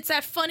it's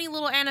that funny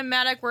little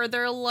animatic where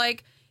they're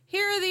like,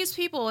 here are these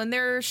people and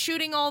they're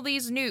shooting all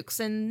these nukes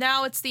and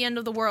now it's the end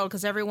of the world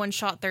because everyone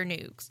shot their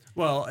nukes.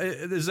 Well,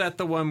 is that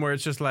the one where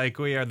it's just like,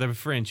 we are the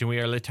French and we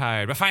are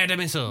tired, but fire the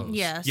missiles?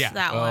 Yes, yeah.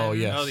 that one. Oh,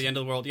 yes. Oh, the end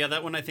of the world. Yeah,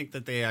 that one I think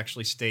that they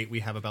actually state we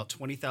have about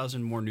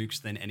 20,000 more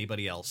nukes than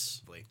anybody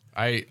else.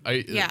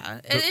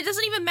 It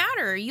doesn't even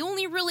matter. You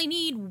only really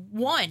need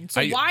one.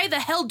 So why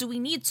the hell do we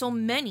need so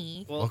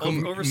many? Well,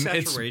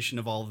 oversaturation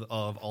of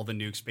all the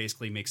nukes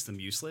basically makes them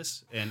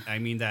useless. And I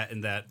mean that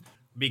in that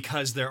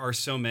because there are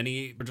so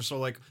many, we're just sort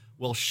of like,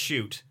 well,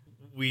 shoot,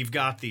 we've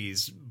got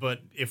these, but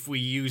if we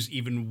use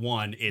even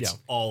one, it's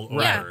all over.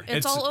 Yeah,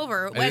 it's all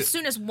over. As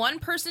soon as one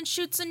person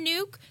shoots a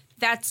nuke,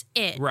 that's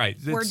it. Right.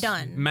 We're it's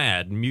done.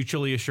 Mad,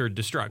 mutually assured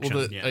destruction.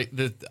 Well,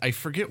 I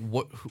forget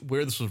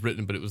where this was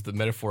written, but it was the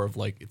metaphor of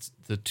like, it's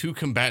the two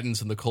combatants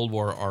in the Cold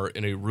War are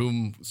in a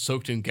room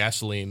soaked in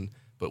gasoline,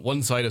 but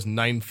one side has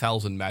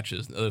 9,000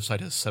 matches, and the other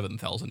side has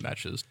 7,000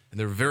 matches. And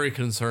they're very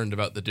concerned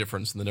about the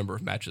difference in the number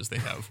of matches they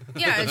have.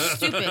 Yeah, it's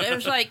stupid. It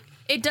was like,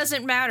 it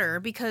doesn't matter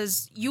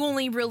because you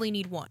only really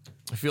need one.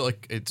 I feel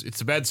like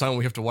it's a bad sign when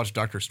we have to watch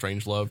Dr.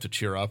 Strangelove to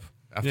cheer up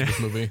after this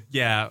movie.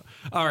 Yeah.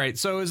 All right.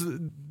 So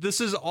this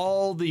is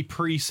all the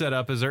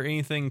pre-setup. Is there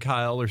anything,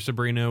 Kyle or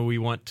Sabrina, we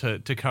want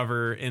to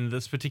cover in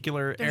this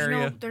particular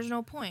area? There's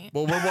no point.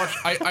 Well, we're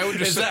watching. I would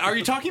just. Are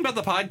you talking about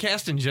the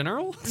podcast in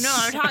general? No,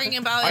 I'm talking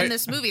about in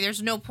this movie.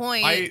 There's no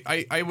point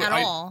at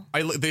all.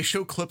 They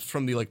show clips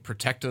from the like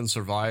Protect and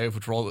Survive,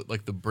 which were all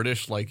like the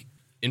British like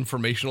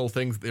informational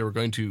things they were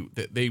going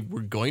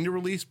to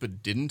release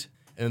but didn't,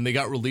 and then they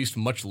got released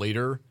much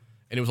later.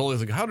 And it was always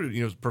like, how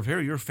to prepare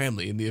your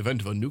family in the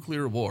event of a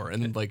nuclear war,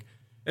 and then like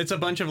it's a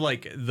bunch of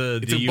like the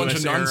a bunch US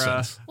of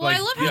nonsense. Well, I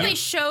love how they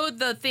showed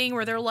the thing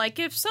where they're like,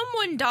 if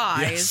someone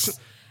dies,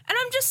 and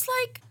I'm just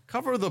like,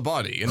 cover the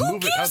body and who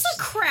move it. Gives a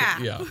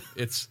crap? Yeah,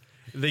 it's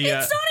not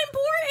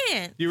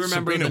important. You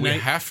remember Sabrina, we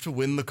have to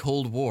win the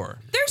Cold War.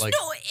 There's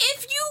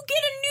if you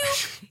get a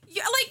nuke,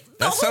 like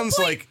that sounds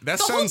like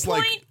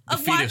the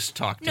fetus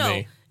talk to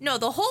me. No,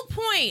 the whole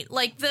point,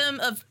 like them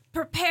of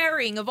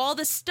preparing of all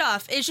this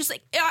stuff is just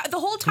like the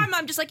whole time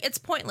I'm just like, it's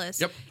pointless.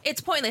 Yep. It's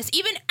pointless.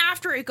 Even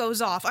after it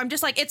goes off, I'm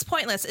just like, it's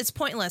pointless. It's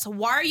pointless.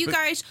 Why are you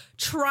guys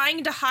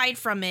trying to hide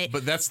from it?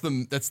 But that's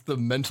the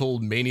mental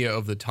mania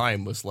of the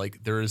time, was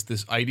like, there is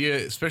this idea,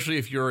 especially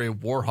if you're a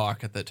war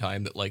hawk at that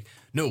time, that like,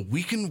 no,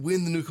 we can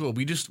win the nuclear.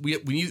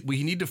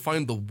 We need to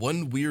find the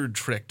one weird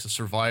trick to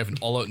survive an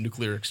all-out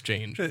nuclear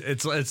exchange.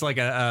 It's like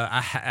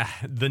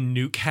the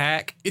nuke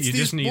hack.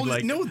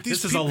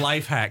 This is a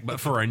life hack, but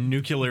for a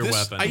nuclear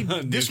weapon.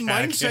 this Nuke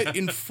hack, mindset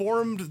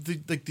informed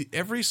the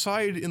every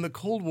side in the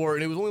Cold War,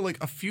 and it was only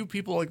like a few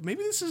people like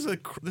maybe this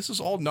is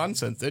all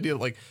nonsense. The idea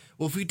like,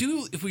 well, if we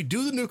do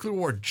the nuclear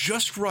war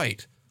just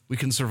right, we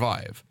can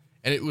survive.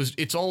 And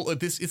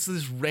it's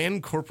this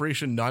Rand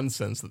Corporation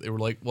nonsense that they were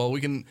like, well,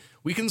 we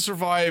can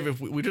survive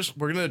if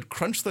we're gonna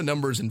crunch the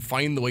numbers and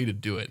find the way to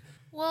do it.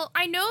 Well,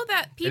 I know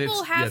that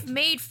people have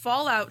made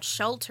fallout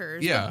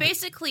shelters. Yeah. But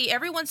basically,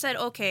 everyone said,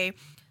 okay,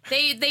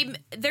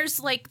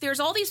 there's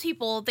all these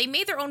people, they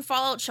made their own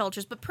fallout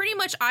shelters, but pretty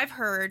much I've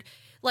heard,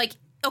 like,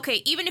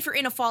 okay, even if you're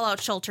in a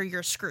fallout shelter,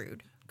 you're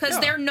screwed. Because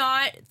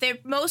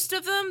most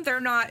of them,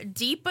 they're not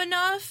deep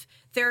enough.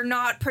 They're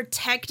not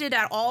protected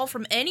at all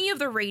from any of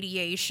the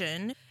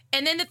radiation.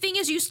 And then the thing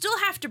is, you still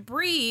have to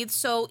breathe.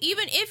 So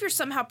even if you're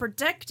somehow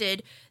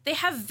protected, they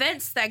have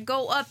vents that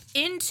go up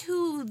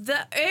into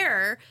the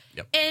air.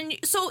 Yep. And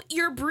so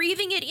you're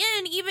breathing it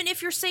in, even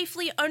if you're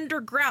safely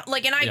underground.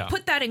 Like, and I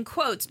put that in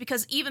quotes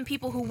because even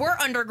people who were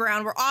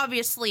underground were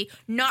obviously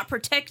not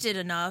protected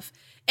enough.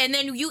 And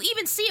then you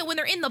even see it when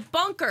they're in the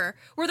bunker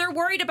where they're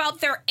worried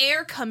about their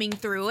air coming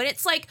through. And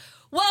it's like,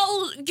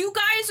 well, you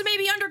guys may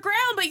be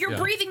underground, but you're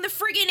breathing the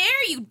friggin'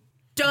 air, you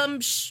dumb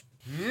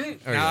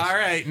All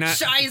right.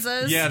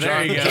 Shizas. Yeah,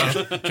 there you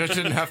go. Josh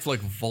didn't have to like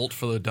vault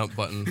for the dump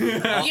button.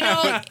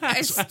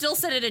 I still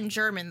said it in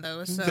German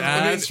though, so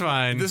That's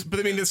fine.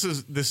 This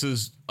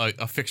is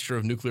a fixture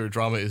of nuclear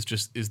drama. Is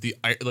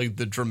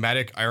the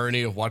dramatic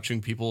irony of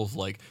watching people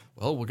like,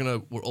 well,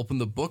 we'll open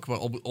the book about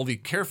all the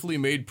carefully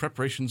made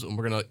preparations, and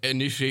we're gonna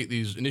initiate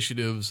these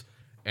initiatives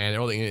and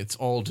everything. It's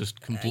all just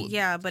complete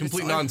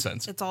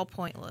nonsense. It's all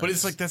pointless. But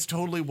it's like that's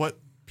totally what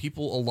a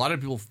lot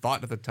of people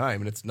thought at the time,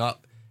 and it's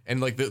not. And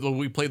like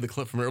we played the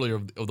clip from earlier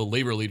of the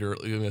labor leader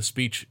giving a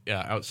speech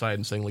outside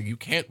and saying like, you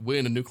can't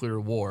win a nuclear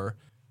war.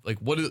 Like,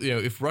 what is,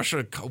 if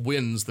Russia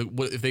wins,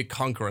 if they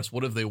conquer us,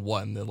 what have they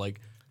won? They're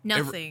like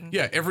nothing.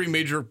 Every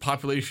major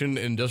population and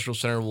industrial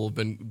center will have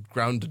been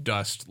ground to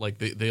dust. Like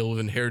they'll have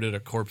inherited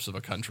a corpse of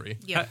a country.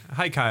 Yeah.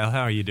 Hi, Kyle.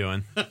 How are you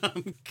doing?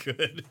 I'm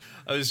good.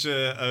 I was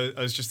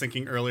just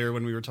thinking earlier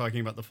when we were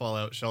talking about the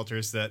fallout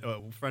shelters that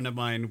a friend of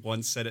mine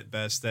once said it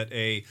best, that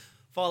a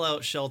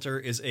fallout shelter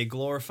is a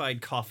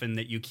glorified coffin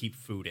that you keep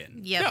food in.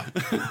 Yep.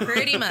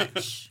 Pretty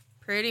much.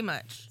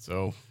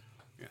 So,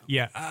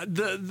 Yeah.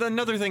 The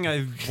another thing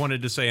I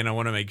wanted to say, and I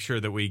want to make sure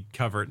that we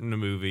cover it in the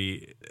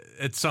movie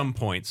at some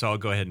point, so I'll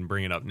go ahead and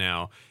bring it up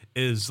now,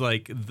 is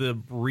like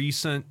the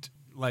recent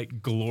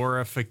like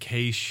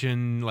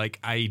glorification like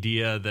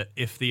idea that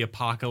if the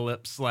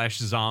apocalypse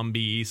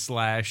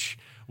 /zombie/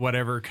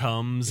 whatever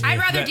comes, I'd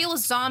rather deal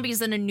with zombies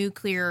than a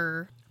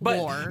nuclear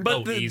war.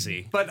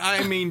 Easy. But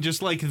I mean,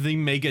 just like the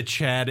mega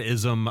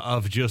Chad-ism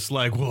of just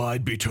like, well,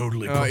 I'd be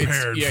totally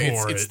prepared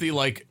for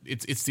it.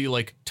 It's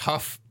the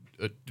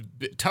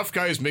tough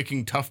guys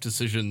making tough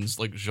decisions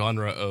like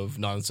genre of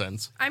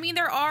nonsense. I mean,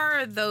 there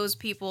are those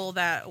people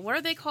that, what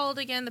are they called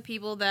again? The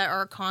people that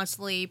are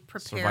constantly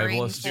preparing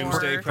Survivalists,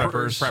 for doomsday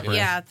preppers.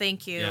 Yeah,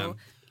 thank you. Yeah.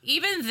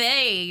 Even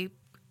they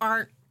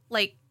aren't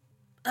like.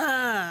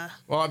 Well,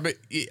 but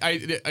there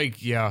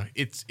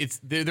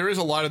is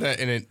a lot of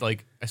that in it,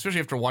 like especially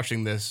after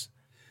watching this,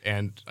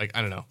 and like I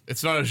don't know,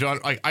 it's not a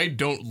genre. Like I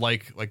don't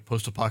like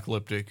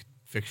post-apocalyptic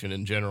fiction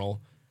in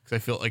general because I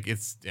feel like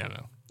it's I don't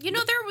know.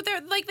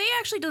 They're like they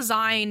actually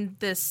designed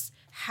this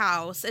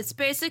house. It's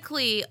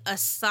basically a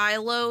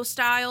silo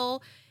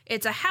style.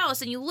 It's a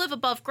house and you live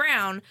above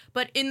ground,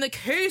 but in the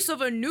case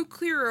of a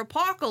nuclear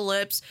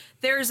apocalypse,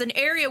 there's an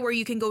area where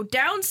you can go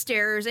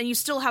downstairs and you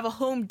still have a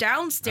home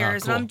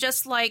downstairs. Cool. And I'm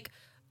just like,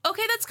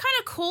 okay, that's kind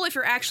of cool if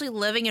you're actually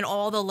living in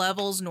all the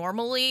levels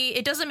normally.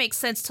 It doesn't make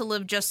sense to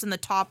live just in the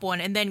top one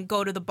and then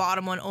go to the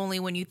bottom one only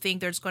when you think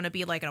there's going to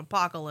be like an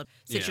apocalypse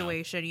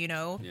situation,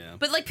 Yeah.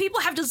 But like people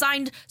have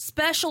designed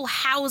special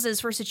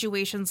houses for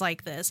situations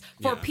like this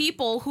for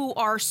people who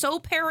are so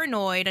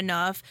paranoid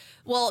enough,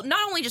 well, not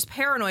only just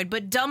paranoid,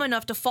 but dumb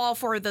enough to fall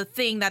for the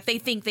thing that they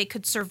think they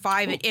could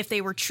survive it if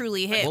they were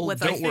truly hit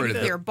with a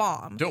nuclear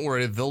bomb. Don't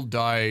worry, they'll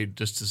die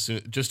just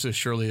as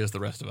surely as the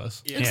rest of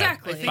us. Yeah.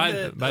 Exactly.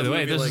 By the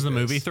way, this is the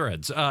movie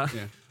Threads. I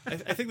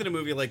think that a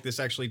movie like this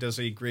actually does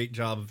a great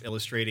job of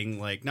illustrating,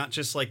 like, not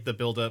just like the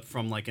buildup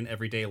from like an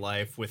everyday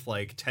life with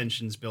like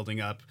tensions building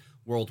up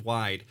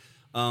worldwide.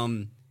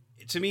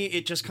 To me,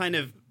 it just kind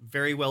of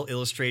very well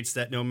illustrates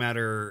that no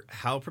matter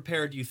how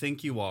prepared you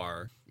think you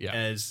are,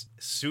 as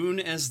soon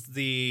as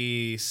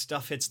the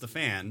stuff hits the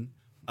fan,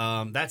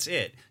 that's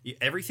it.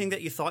 Everything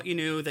that you thought you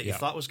knew, that you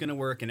thought was going to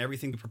work, and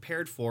everything you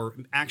prepared for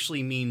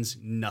actually means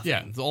nothing.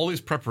 Yeah, all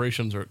these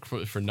preparations are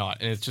for naught,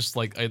 and it's just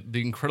like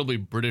the incredibly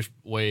British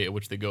way at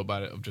which they go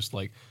about it, of just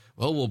like,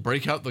 well, we'll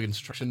break out the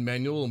instruction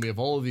manual, and we have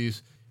all of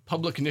these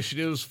public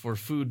initiatives for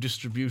food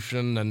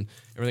distribution and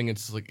everything.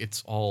 It's like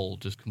it's all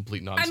just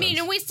complete nonsense. I mean,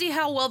 and we see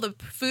how well the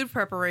food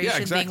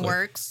preparation thing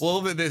works. Well,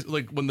 they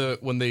like when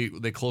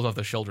they close off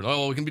the shelter.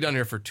 Oh, we can be down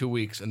here for 2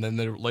 weeks, and then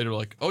they're later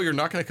like, oh, you're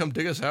not going to come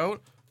dig us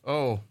out?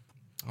 Oh,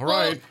 all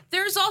right.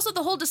 There's also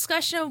the whole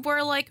discussion of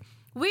where like,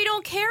 we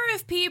don't care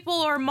if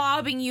people are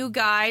mobbing you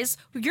guys.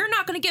 You're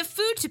not going to get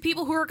food to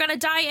people who are going to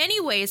die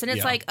anyways. And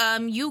it's like,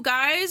 you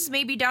guys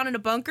may be down in a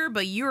bunker,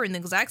 but you're in the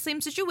exact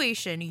same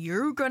situation.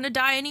 You're going to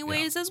die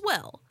anyways as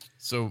well.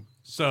 So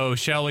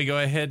shall we go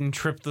ahead and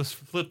flip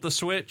the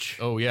switch?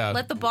 Oh yeah.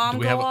 Let the bomb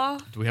go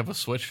off. Do we have a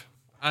switch?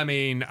 I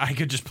mean, I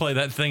could just play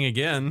that thing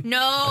again.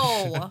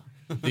 No.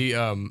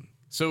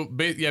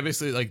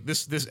 Basically like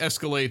this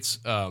escalates.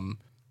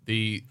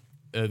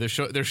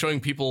 They're showing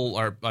people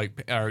are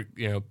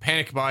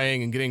panic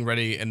buying and getting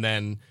ready, and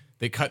then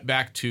they cut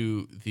back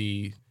to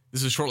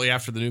this is shortly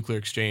after the nuclear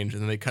exchange,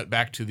 and then they cut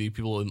back to the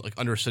people in like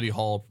under City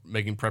Hall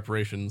making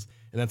preparations,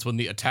 and that's when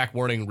the attack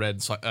warning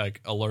red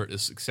alert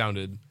is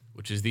sounded,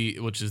 which is the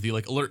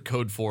like alert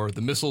code for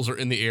the missiles are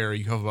in the air.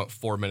 You have about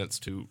 4 minutes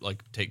to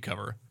like take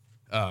cover,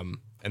 and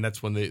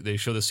that's when they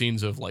show the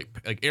scenes of like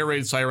air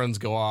raid sirens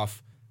go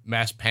off,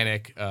 mass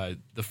panic.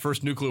 The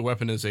first nuclear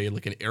weapon is an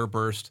air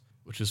burst,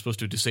 which is supposed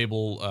to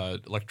disable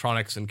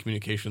electronics and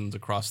communications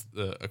across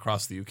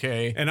the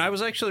UK. And I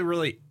was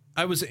actually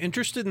I was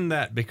interested in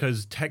that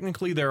because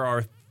technically there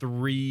are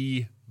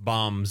 3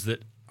 bombs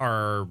that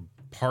are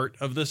part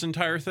of this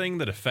entire thing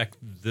that affect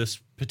this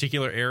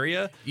particular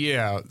area.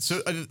 Yeah. So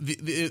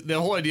the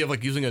whole idea of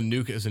like using a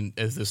nuke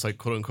as this like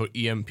quote unquote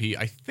EMP,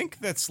 I think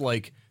that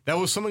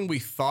was something we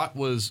thought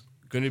was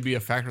going to be a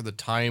factor at the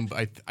time,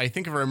 but I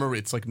think if I remember,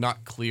 it's like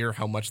not clear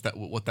how much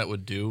what that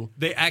would do.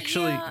 They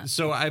actually,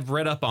 so I've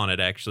read up on it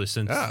actually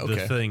since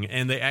the thing,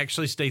 and they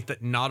actually state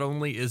that not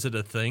only is it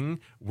a thing,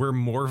 we're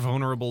more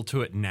vulnerable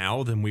to it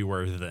now than we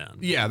were then.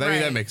 Yeah,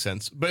 that makes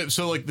sense. But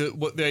so like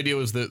the idea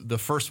was the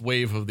first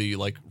wave of the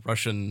like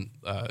Russian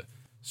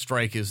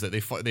strike is that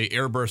they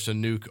airburst a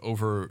nuke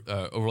over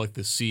like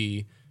the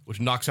sea,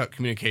 which knocks out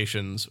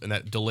communications and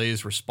that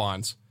delays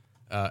response.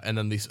 And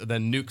then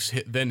nukes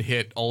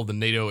hit all of the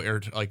NATO air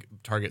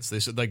targets.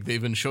 They said like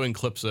they've been showing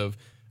clips of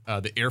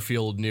the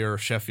airfield near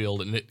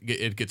Sheffield, and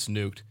it gets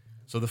nuked.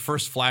 So the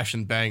first flash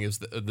and bang is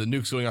the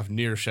nukes going off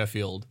near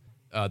Sheffield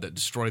that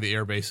destroy the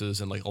air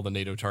bases and like all the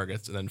NATO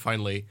targets. And then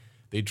finally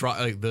they drop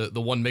like the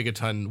 1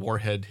 megaton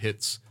warhead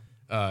hits.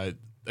 I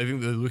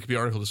think the Wikipedia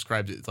article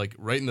describes it. It's like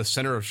right in the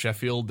center of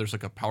Sheffield. There's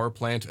like a power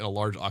plant and a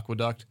large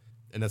aqueduct,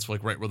 and that's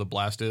like right where the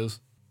blast is.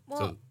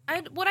 Well,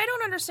 what I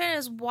don't understand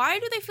is why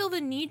do they feel the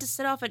need to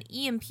set off an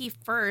EMP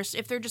first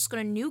if they're just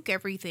going to nuke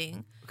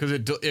everything? Because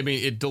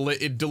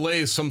it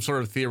delays some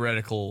sort of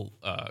theoretical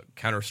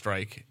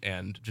counterstrike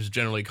and just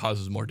generally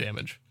causes more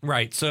damage.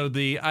 Right. So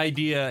the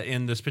idea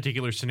in this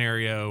particular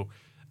scenario,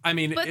 I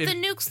mean, but the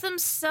nukes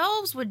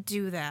themselves would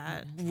do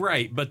that.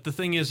 Right. But the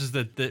thing is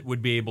that it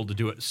would be able to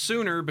do it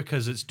sooner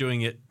because it's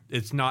doing it.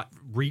 It's not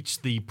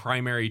reached the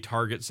primary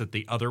targets that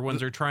the other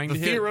ones are trying to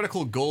hit. The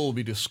theoretical goal would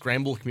be to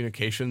scramble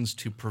communications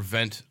to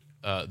prevent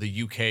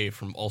the UK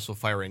from also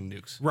firing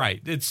nukes.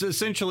 Right. It's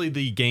essentially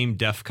the game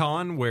DEF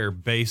CON, where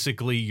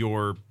basically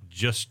you're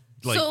just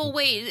like... So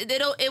wait,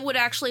 it would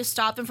actually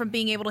stop them from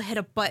being able to hit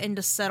a button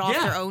to set off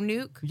their own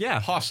nuke?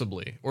 Yeah.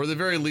 Possibly. Or at the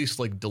very least,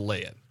 like,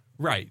 delay it.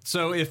 Right.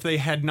 So if they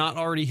had not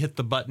already hit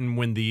the button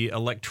when the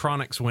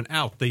electronics went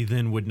out, they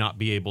then would not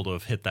be able to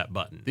have hit that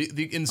button.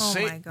 The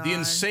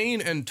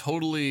insane and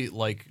totally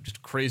like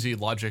just crazy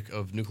logic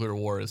of nuclear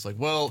war is like,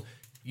 well,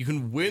 you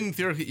can win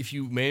theoretically if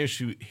you manage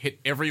to hit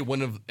every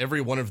one of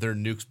their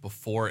nukes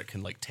before it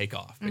can like take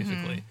off, basically.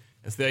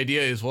 Mm-hmm. And so the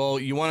idea is,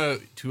 well, you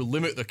want to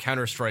limit the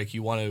counterstrike,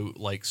 you want to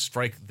like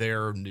strike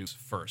their nukes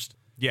first.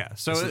 Yeah,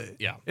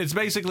 it's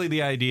basically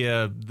the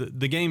idea.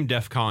 The game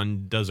DEF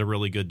CON does a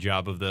really good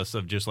job of this,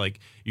 of just like,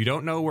 you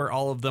don't know where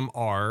all of them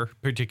are,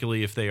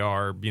 particularly if they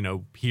are,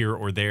 here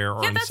or there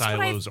or in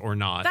silos or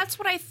not. That's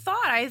what I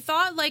thought. I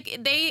thought like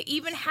they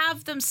even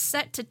have them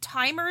set to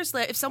timers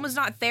that if someone's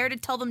not there to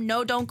tell them,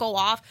 no, don't go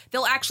off,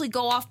 they'll actually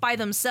go off by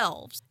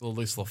themselves. Well, at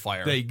least they'll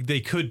fire. They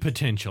could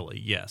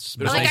potentially, yes.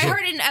 But like I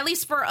heard, at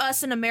least for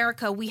us in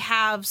America, we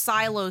have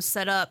silos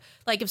set up.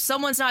 Like if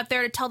someone's not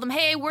there to tell them,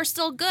 hey, we're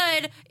still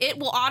good, it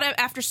will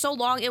after so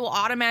long, it will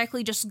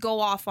automatically just go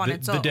off on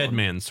its own. The dead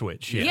man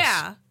switch, yes.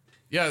 Yeah.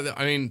 Yeah,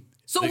 I mean...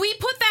 So we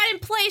put that in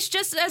place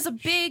just as a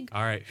big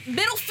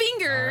middle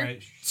finger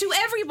to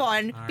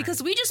everyone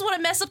because we just want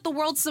to mess up the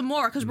world some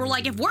more because we're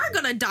like, if we're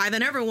going to die,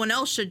 then everyone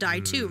else should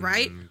die too,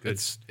 right?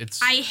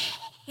 I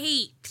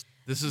hate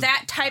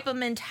that type of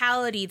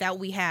mentality that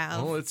we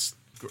have. Well, it's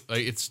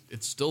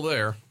still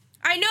there.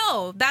 I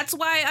know. That's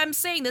why I'm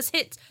saying this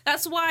hits.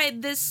 That's why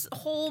this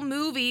whole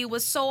movie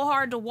was so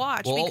hard to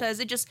watch because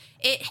it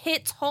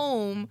hits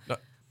home.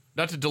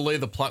 Not to delay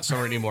the plot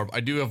summary anymore, but I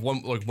do have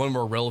one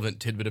more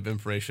relevant tidbit of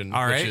information,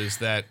 which is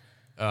that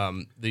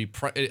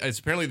it's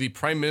apparently the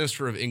Prime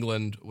Minister of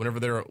England, whenever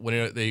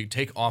they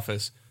take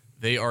office,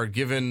 they are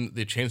given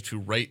the chance to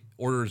write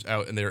orders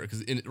out in there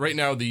because right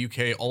now the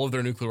UK, all of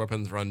their nuclear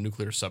weapons are on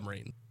nuclear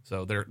submarine,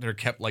 so they're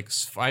kept like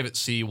 5 at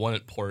sea, 1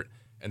 at port,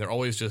 and they're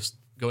always just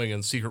going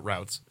in secret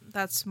routes.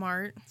 That's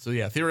smart. So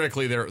yeah,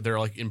 theoretically they're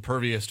like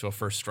impervious to a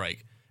first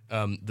strike.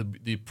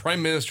 The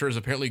Prime Minister is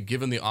apparently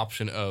given the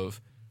option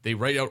of they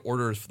write out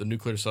orders for the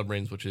nuclear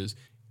submarines, which is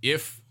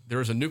if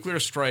there is a nuclear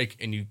strike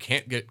and you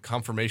can't get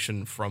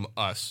confirmation from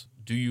us,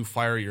 do you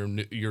fire your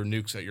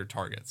nukes at your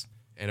targets?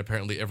 And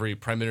apparently every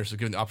prime minister is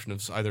given the option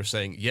of either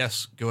saying,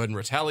 yes, go ahead and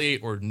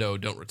retaliate, or no,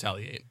 don't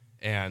retaliate.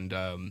 And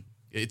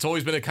it's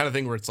always been a kind of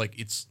thing where it's like,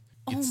 it's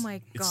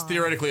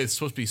theoretically, it's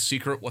supposed to be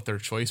secret what their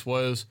choice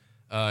was.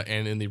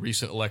 And in the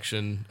recent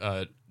election,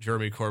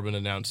 Jeremy Corbyn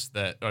announced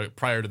that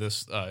prior to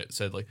this,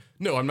 said like,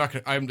 no, I'm not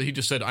going to, he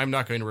just said, I'm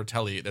not going to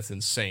retaliate. That's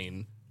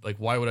insane. Like,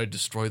 why would I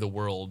destroy the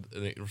world?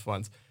 In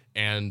response.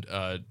 And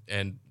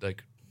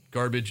like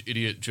garbage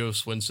idiot Joe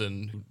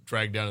Swinson, who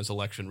dragged down his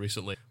election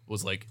recently,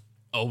 was like,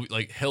 oh,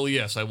 like, hell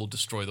yes, I will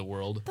destroy the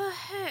world. The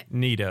heck?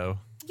 Neato.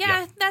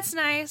 Yeah, that's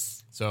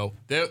nice. So,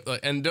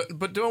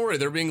 but don't worry,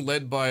 they're being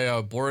led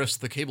by Boris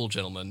the Cable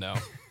Gentleman now.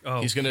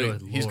 He's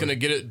gonna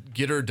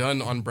get her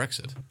done on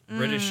Brexit.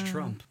 British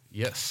Trump.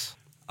 Yes.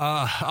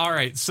 All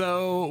right,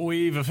 so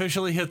we've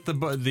officially hit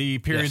the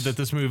period that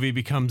this movie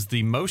becomes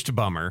the most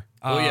bummer.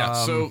 Well,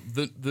 yeah. So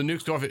the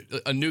nukes go off.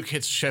 A nuke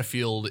hits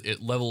Sheffield.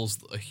 It levels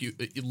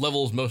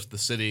most of the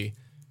city.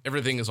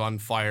 Everything is on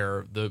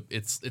fire.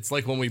 It's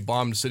like when we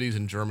bombed cities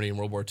in Germany in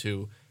World War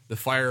II. The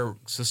fire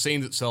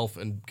sustains itself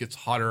and gets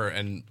hotter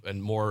and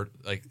more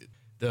like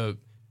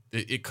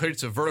it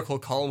creates a vertical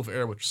column of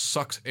air which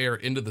sucks air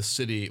into the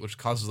city, which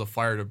causes the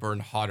fire to burn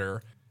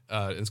hotter.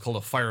 It's called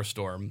a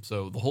firestorm.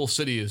 So the whole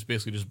city is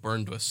basically just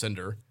burned to a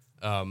cinder.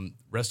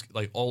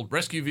 All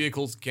rescue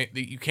vehicles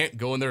you can't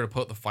go in there to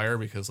put out the fire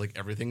because like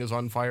everything is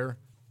on fire.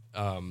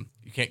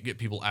 You can't get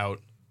people out.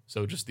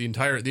 So just the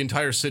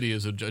entire city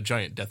is a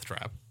giant death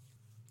trap.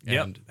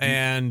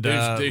 And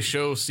they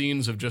show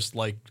scenes of just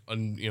like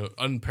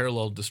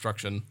unparalleled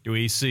destruction. Do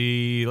we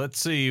see? Let's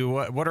see.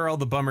 What are all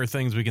the bummer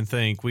things we can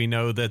think? We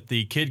know that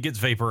the kid gets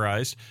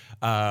vaporized.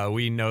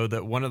 We know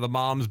that one of the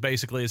moms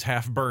basically is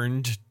half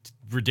burned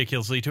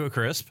ridiculously to a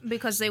crisp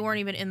Because they weren't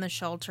even in the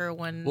shelter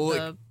when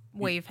the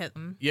wave hit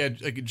them. Yeah,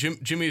 like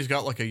Jimmy's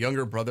got like a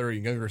younger brother, a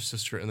younger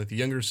sister, and like the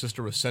younger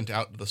sister was sent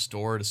out to the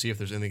store to see if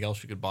there's anything else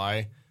she could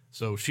buy.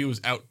 So she was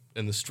out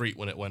in the street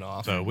when it went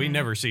off. So we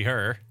never see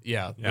her.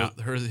 Yeah.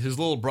 His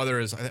little brother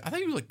is, I think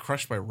he was like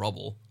crushed by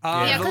rubble.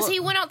 Yeah, because he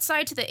went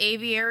outside to the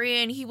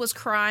aviary and he was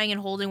crying and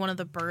holding one of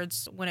the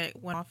birds when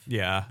it went off.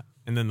 Yeah.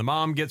 And then the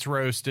mom gets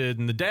roasted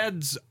and the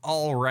dad's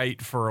all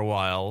right for a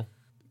while.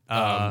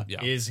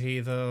 Is he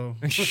though?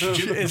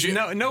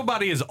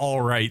 Nobody is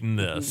all right in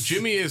this.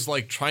 Jimmy is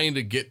like trying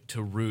to get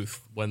to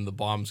Ruth when the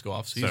bombs go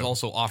off. So he's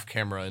also off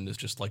camera and is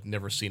just like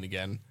never seen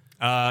again.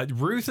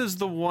 Ruth is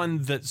the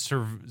one that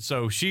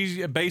so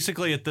she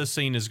basically at this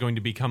scene is going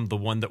to become the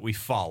one that we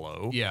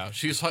follow. Yeah,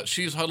 she's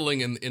huddling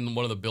in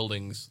one of the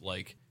buildings,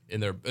 like in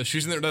their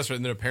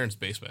in their parents'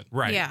 basement.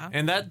 Right. Yeah,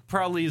 and that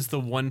probably is the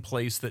one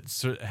place that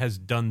has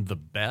done the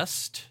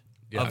best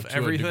of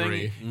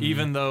everything,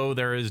 even though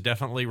there is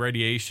definitely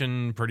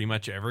radiation pretty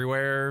much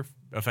everywhere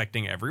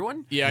affecting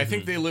everyone. Yeah, I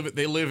think they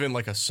live in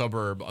like a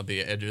suburb on the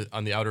edge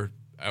on the outer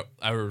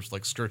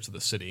like skirts of the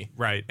city.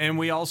 Right. And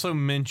we also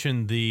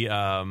mentioned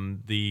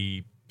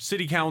the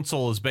city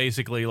council is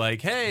basically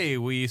like, hey,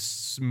 we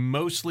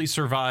mostly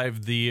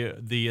survived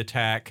the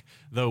attack,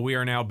 though we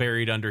are now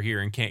buried under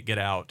here and can't get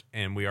out,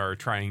 and we are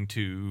trying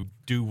to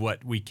do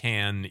what we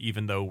can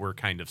even though we're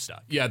kind of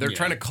stuck. Yeah, they're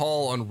trying to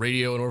call on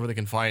radio and wherever they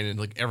can find, and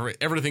like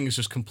everything is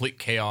just complete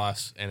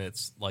chaos, and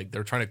it's like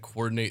they're trying to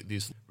coordinate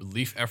these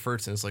relief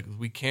efforts, and it's like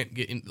we can't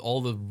get in,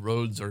 all the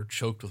roads are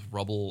choked with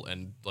rubble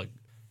and like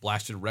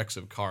blasted wrecks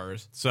of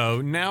cars. So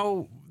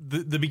now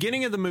the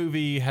beginning of the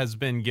movie has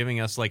been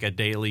giving us like a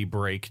daily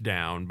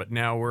breakdown, but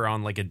now we're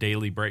on like a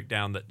daily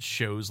breakdown that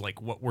shows like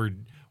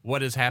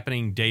what is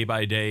happening day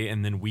by day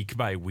and then week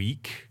by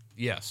week.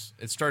 Yes,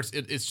 it starts.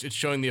 It's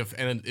showing it's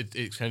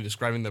kind of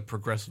describing the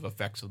progressive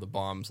effects of the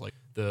bombs. Like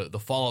the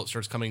fallout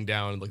starts coming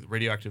down, like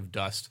radioactive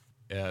dust.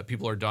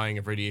 People are dying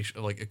of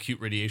radiation, like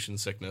acute radiation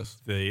sickness.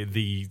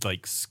 The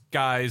like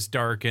skies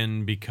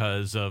darken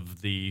because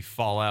of the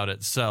fallout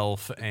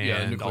itself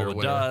and all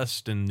the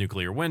dust and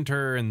nuclear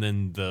winter, and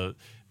then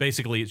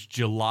basically it's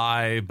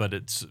July, but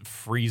it's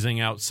freezing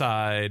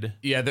outside.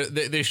 Yeah,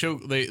 they show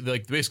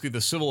like basically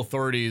the civil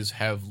authorities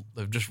have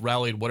just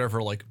rallied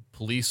whatever like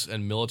police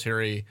and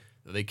military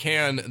that they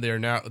can.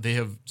 They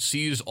have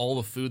seized all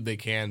the food they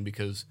can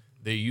because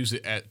they use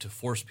it to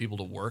force people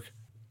to work.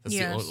 That's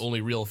the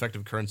only real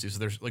effective currency. So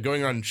they're like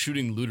going around and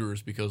shooting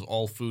looters because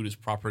all food is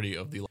property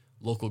of the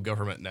local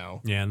government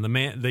now. Yeah, and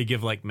they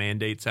give like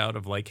mandates out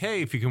of like,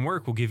 hey, if you can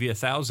work, we'll give you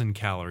 1,000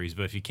 calories,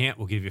 but if you can't,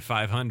 we'll give you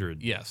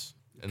 500. Yes.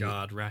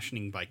 And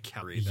rationing by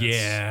calorie.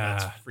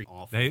 That's freaking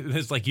awful.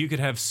 It's like you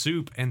could have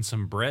soup and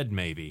some bread,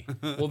 maybe.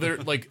 Well, they're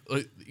like,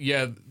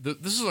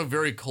 this is a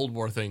very Cold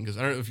War thing because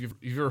I don't know if you've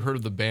ever heard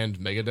of the band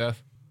Megadeth.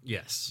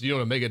 Yes. Do you know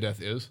what a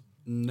Megadeth is?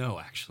 No,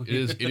 actually.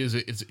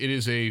 It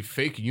is a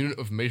fake unit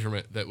of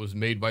measurement that was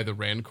made by the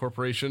Rand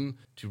Corporation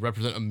to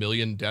represent 1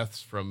 million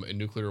deaths from a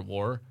nuclear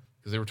war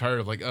because they were tired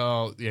of like,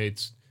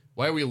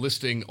 why are we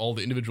listing all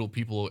the individual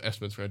people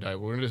estimates are going to die?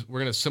 We're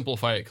gonna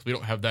simplify it because we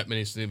don't have that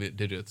many significant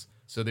digits.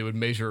 So they would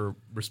measure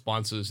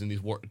responses in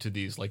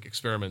these like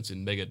experiments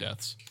in mega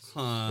deaths.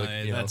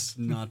 That's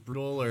not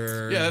brutal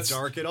or that's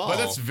dark at all. But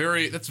that's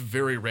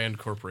very Rand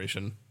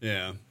Corporation.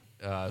 Yeah.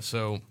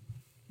 So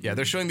yeah,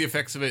 they're showing the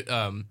effects of it.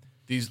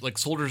 These like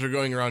soldiers are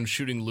going around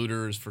shooting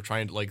looters for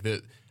trying to like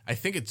the. I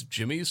think it's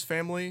Jimmy's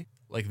family.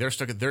 Like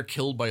they're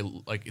killed by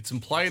like it's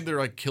implied they're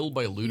like killed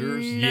by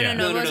looters. No, it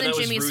that wasn't was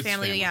Jimmy's Ruth's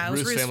family. family. Yeah, it was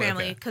Ruth's Ruth's family,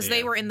 family okay. because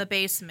they were in the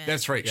basement.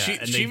 That's right. Yeah,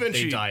 and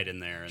they died in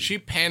there. And She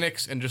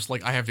panics and just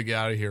like I have to get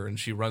out of here, and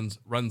she runs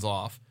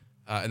off.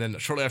 And then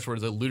shortly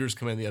afterwards, the looters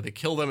come in. Yeah, they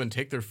kill them and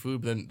take their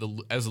food. But then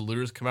as the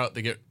looters come out,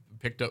 they get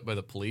picked up by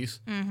the police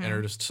and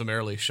are just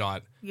summarily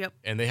shot. Yep.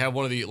 And they have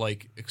one of the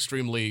like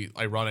extremely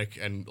ironic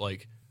and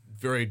like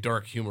very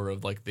dark humor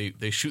of like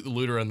they shoot the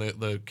looter and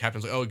the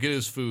captain's like, oh, get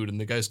his food, and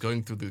the guy's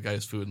going through the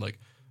guy's food and like,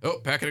 oh,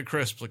 packet of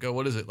crisps. Like, oh,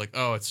 what is it? Like,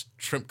 oh, it's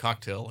shrimp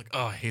cocktail. Like,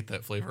 oh, I hate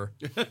that flavor.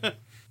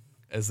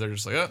 As they're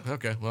just like, oh,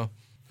 okay, well,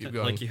 keep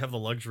going. like you have the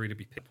luxury to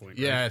be pinpoint.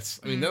 Yeah, right? it's.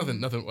 I mean,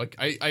 nothing. Like,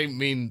 I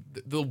mean,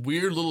 the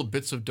weird little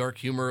bits of dark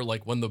humor,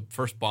 like when the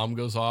first bomb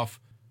goes off,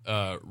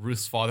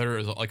 Ruth's father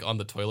is like on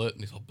the toilet,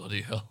 and he's all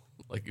bloody hell.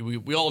 Like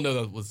we all know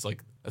that was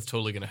like that's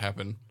totally gonna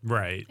happen.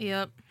 Right.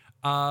 Yep.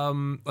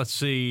 Let's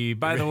see.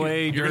 By the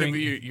way, you're during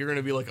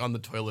gonna be like on the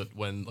toilet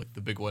when like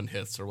the big one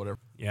hits or whatever.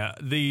 yeah,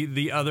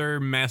 the other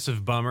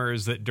massive bummer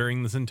is that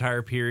during this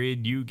entire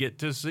period, you get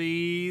to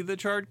see the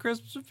charred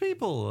crisps of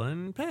people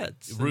and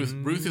pets.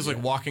 Ruth is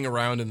like walking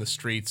around in the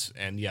streets,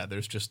 and yeah,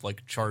 there's just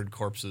like charred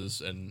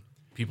corpses and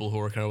people who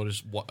are kind of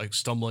just like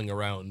stumbling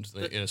around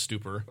in a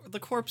stupor. The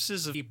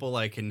corpses of people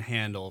I can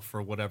handle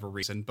for whatever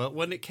reason, but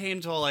when it came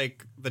to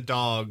like the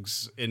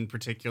dogs in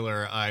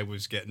particular, I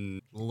was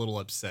getting a little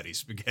upsetty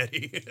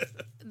spaghetti.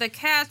 The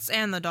cats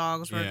and the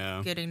dogs were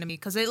Yeah. getting to me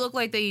because they look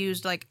like they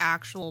used like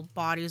actual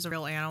bodies of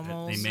real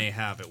animals. They may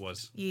have. It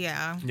was.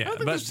 Yeah. Yeah,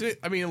 but That's it.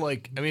 I mean,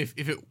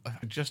 if it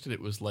adjusted,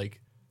 it was like.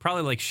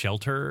 probably like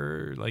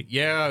shelter, like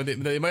Yeah,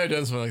 they might have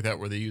done something like that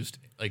where they used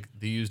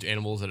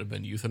animals that have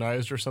been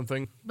euthanized or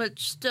something. But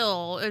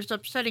still, it's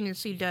upsetting to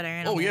see dead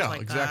animals. Oh yeah,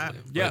 like exactly.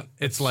 That. yeah, But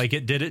it's like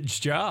it did its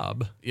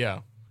job. yeah.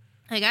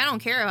 Like I don't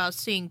care about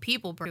seeing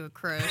people burn to a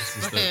crisp.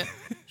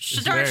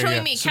 Start There, showing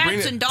yeah. me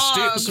cats and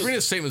dogs.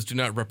 Sabrina's statements do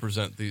not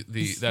represent the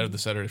that of the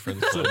Saturday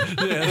Friends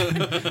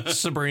Club.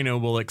 Sabrina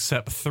will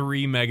accept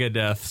 3 mega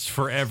deaths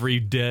for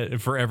every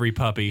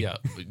puppy. Yeah,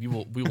 but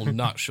we will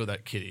not show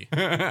that kitty.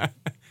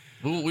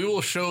 We will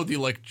show the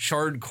like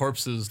charred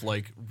corpses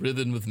like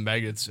ridden with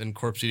maggots and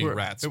corpse eating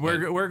rats.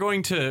 We're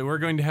going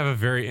to have a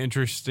very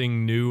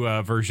interesting new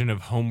version of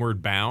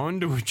Homeward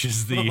Bound, which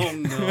is the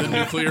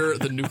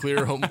the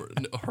nuclear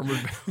Homeward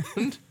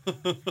Bound.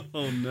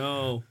 Oh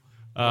no.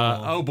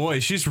 oh boy,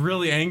 she's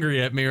really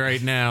angry at me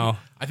right now.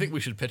 I think we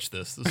should pitch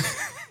this.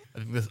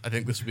 I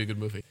think this would be a good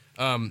movie.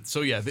 So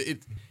yeah,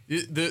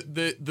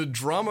 the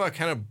drama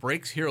kind of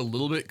breaks here a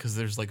little bit because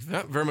there's like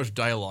not very much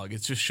dialogue.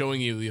 It's just showing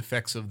you the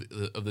effects of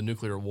the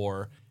nuclear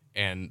war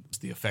and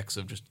the effects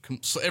of just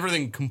so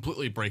everything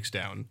completely breaks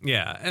down.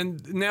 Yeah,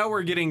 and now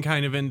we're getting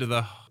kind of into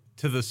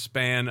the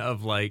span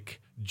of like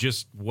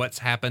just what's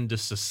happened to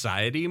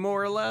society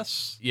more or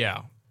less.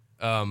 Yeah.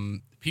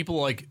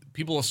 People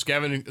are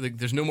scavenging. Like,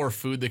 there's no more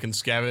food they can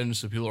scavenge,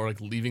 so people are like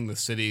leaving the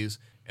cities.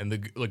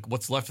 And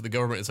what's left of the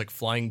government is like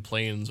flying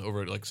planes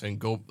over it, like saying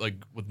go like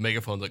with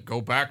megaphones, like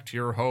go back to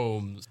your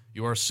homes.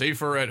 You are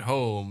safer at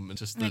home. It's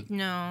just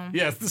No.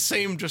 Yeah, it's the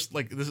same. Just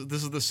like this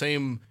is the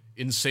same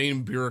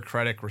insane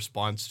bureaucratic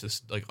response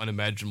to like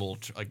unimaginable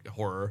like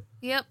horror.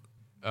 Yep.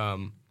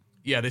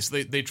 Yeah,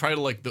 they try to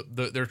like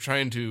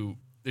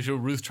they show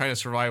Ruth trying to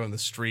survive on the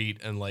street,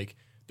 and like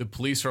the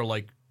police are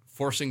like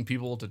forcing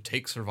people to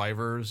take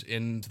survivors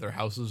into their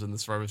houses, and the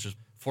survivors just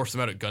force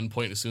them out at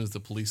gunpoint as soon as the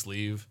police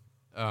leave.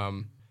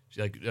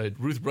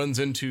 Ruth runs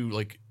into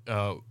like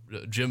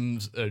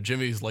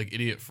Jimmy's like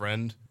idiot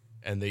friend,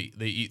 and they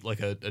eat like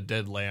a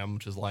dead lamb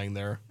which is lying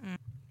there.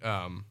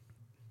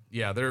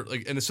 Yeah, they're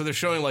like, and so they're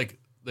showing like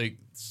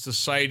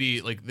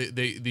society, like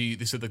they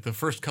said like the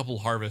first couple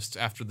harvests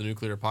after the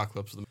nuclear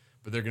apocalypse,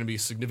 but they're going to be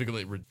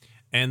significantly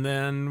And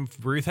then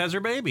Ruth has her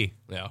baby.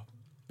 yeah.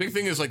 Big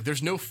thing is like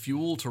there's no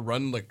fuel to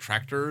run like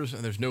tractors,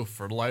 and there's no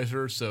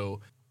fertilizer, so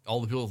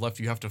all the people left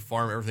you have to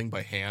farm everything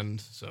by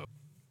hand. So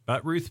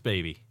But Ruth's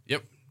baby.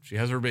 yep, she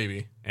has her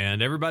baby.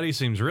 And everybody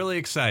seems really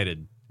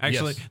excited.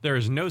 Actually, Yes. there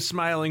is no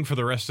smiling for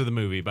the rest of the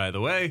movie, by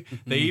the way.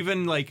 They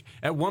even, like,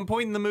 at one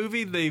point in the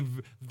movie,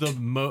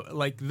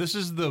 this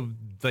is the,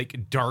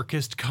 like,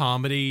 darkest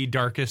comedy,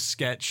 darkest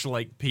sketch,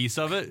 like, piece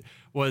of it.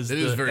 It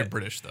is very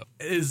British, though.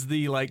 Is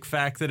the, like,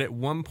 fact that at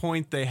one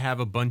point they have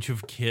a bunch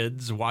of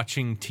kids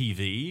watching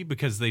TV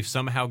because they've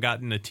somehow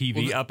gotten a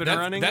TV up and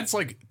running. That's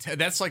like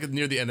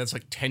near the end. That's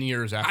like 10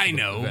 years after. I the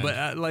know, event.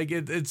 but like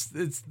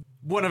it's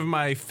one of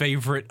my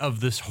favorite of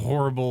this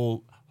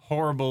horrible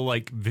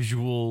like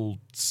visual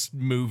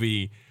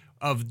movie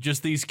of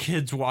just these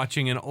kids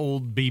watching an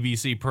old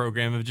BBC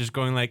program of just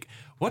going like,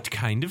 what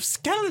kind of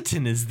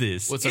skeleton is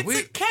this? Well, it's it's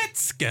like, a cat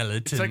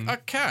skeleton. It's like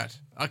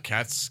a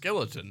cat's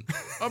skeleton,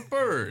 a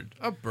bird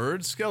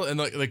skeleton, and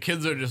like the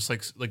kids are just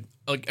like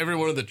every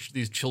one of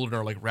these children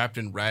are like wrapped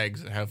in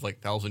rags and have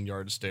like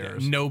 1,000-yard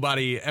stares.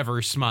 Nobody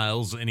ever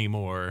smiles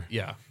anymore.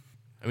 Yeah.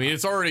 I mean,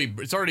 it's already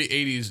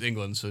 80s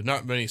England, so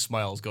not many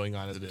smiles going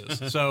on as it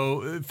is.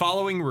 So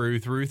following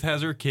Ruth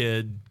has her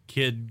kid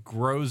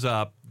grows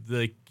up,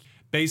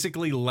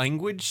 basically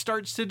language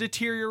starts to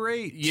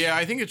deteriorate. Yeah,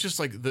 I think it's just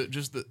like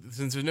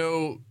since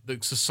the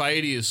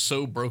society is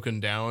so broken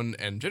down,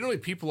 and generally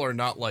people are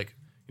not like,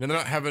 they're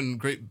not having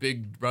great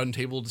big round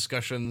table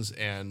discussions,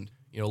 and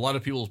a lot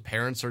of people's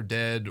parents are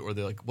dead, or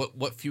they're like,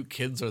 what few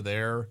kids are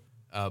there,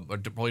 or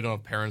probably don't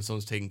have parents, no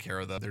one's taking care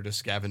of them, they're just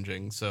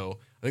scavenging. So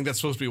I think that's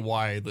supposed to be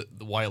why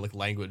like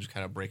language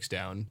kind of breaks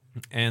down.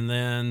 And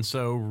then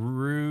so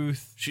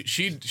Ruth,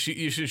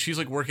 she's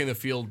like working in the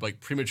field, like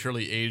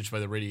prematurely aged by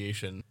the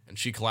radiation, and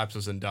she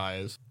collapses and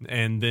dies.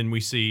 and then we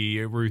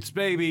see Ruth's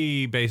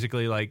baby,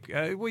 basically like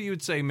what you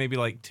would say maybe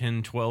like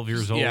 10, 12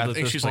 years old. Yeah, I at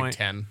think this she's point. like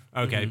 10.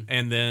 Okay,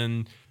 and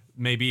then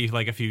maybe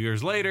like a few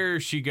years later,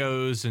 she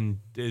goes and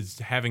is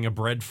having a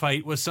bread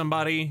fight with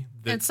somebody.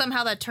 And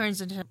somehow that turns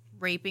into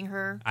raping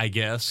her. I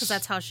guess. Because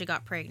that's how she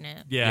got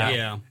pregnant. Yeah.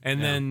 Yeah.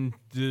 And then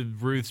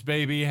Ruth's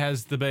baby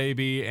has the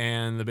baby,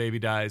 and the baby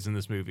dies in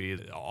this movie.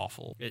 It's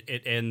awful.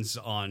 It ends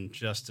on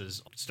just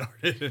as it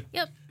started.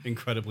 Yep.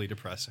 Incredibly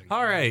depressing.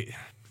 All right.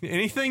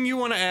 Anything you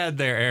want to add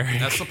there, Eric?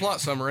 That's the plot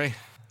summary.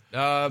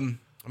 I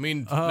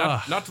mean,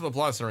 not to the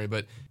plot summary,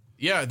 but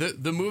yeah,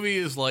 the movie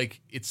is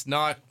like, it's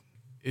not.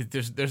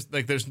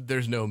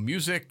 There's no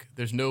music.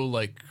 There's no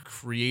like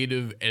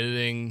creative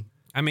editing.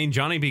 I mean,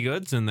 Johnny B.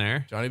 Good's in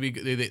there. Johnny B.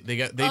 They do. They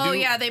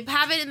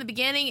have it in the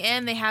beginning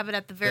and they have it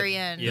at the very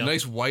end. The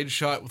nice wide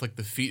shot with like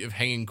the feet of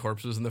hanging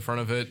corpses in the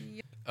front of it.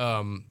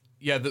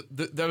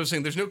 That I was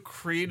saying, there's no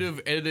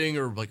creative editing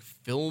or like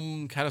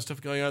film kind of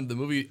stuff going on. The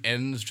movie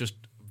ends just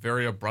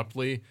very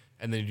abruptly,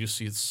 and then you just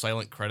see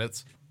silent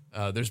credits.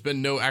 There's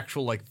been no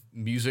actual like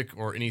music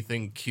or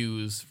anything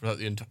cues throughout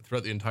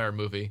the entire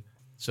movie,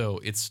 so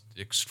it's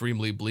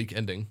extremely bleak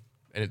ending.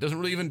 And it doesn't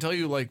really even tell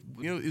you, like,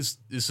 is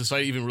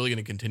society even really going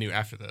to continue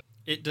after that?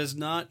 It does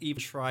not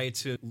even try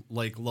to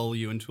like lull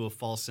you into a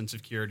false sense of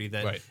security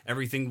that Right.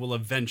 everything will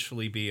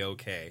eventually be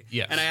okay.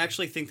 Yes. And I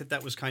actually think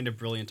that was kind of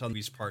brilliant on the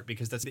movie's part,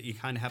 because that's that you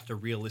kind of have to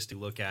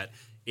realistically look at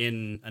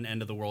in an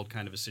end of the world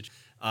kind of a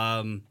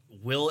situation.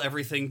 Will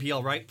everything be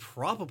all right?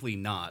 Probably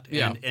not.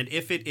 Yeah. And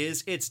if it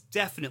is, it's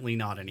definitely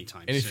not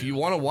anytime And soon. if you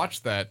want to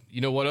watch that,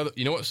 you know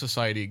what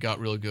society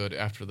got real good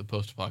after the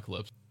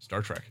post-apocalypse?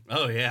 Star Trek.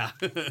 Oh yeah.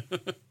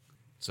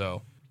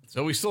 So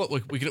we still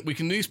we can at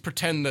least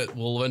pretend that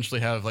we'll eventually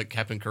have like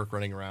Captain Kirk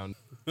running around.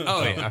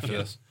 After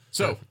this.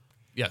 So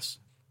yes,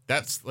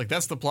 that's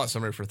the plot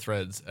summary for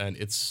Threads, and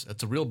it's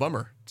a real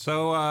bummer.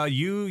 So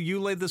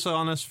you laid this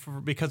on us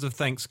because of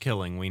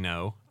Thanksgiving, we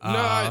know.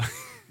 No.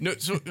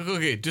 So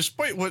okay,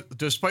 despite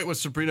what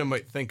Sabrina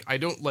might think, I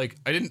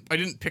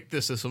didn't pick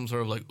this as some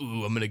sort of like,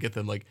 ooh, I'm gonna get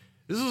them. Like,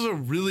 this is a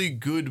really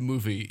good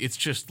movie. It's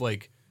just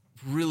like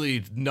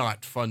really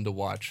not fun to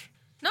watch.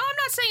 No, I'm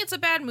not saying it's a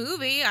bad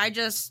movie.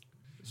 This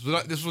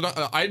was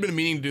not. I'd been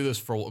meaning to do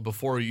this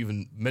before you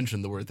even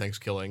mentioned the word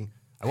Thanksgiving.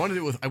 I wanted to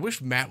do it with. I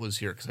wish Matt was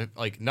here because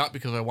not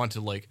because I want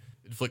to like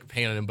inflict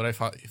pain on him, but I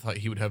thought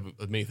he would have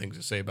many things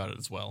to say about it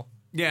as well.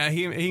 Yeah,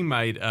 he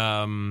might.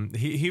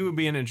 He would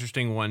be an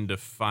interesting one to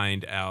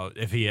find out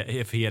if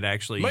he had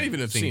actually Might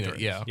even have seen it.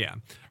 Threads. Yeah.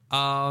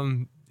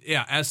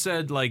 Yeah. As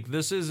said, like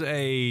this is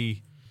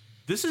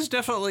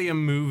definitely a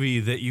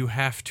movie that you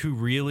have to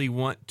really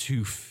want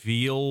to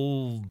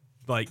feel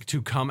like,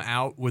 to come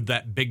out with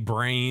that big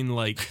brain,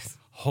 like,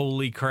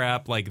 holy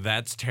crap, like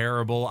that's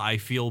terrible. I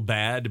feel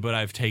bad, but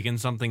I've taken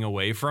something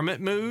away from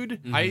it mood.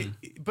 Mm-hmm.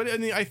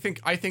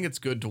 I think it's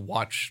good to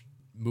watch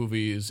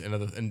movies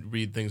and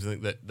read things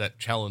that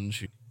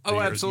challenge you. Oh,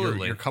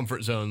 absolutely. Your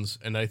comfort zones,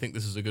 and I think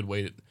this is a good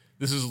way.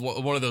 This is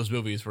one of those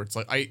movies where it's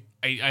like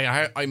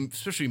I'm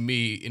especially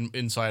me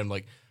inside. I'm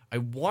like, I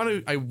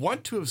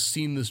want to have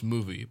seen this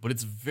movie, but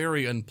it's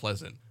very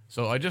unpleasant.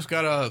 So I just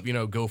gotta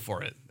go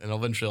for it, and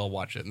eventually I'll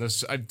watch it. And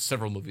I have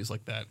several movies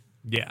like that.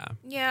 Yeah.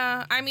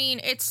 Yeah, I mean,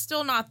 it's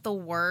still not the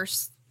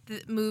worst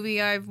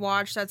movie I've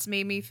watched that's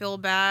made me feel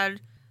bad.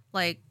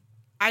 Like,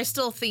 I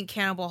still think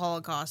Cannibal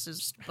Holocaust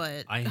is,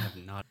 but I have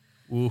not.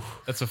 Ooh,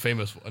 that's a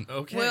famous one.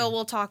 Okay.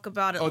 we'll talk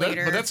about it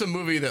later. But that's a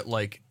movie that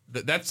like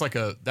that's like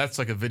a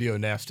video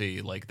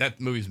nasty. Like, that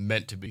movie's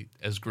meant to be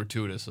as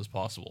gratuitous as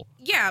possible.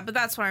 Yeah, but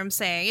that's what I'm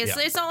saying.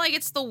 It's not like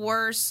it's the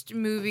worst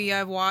movie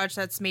I've watched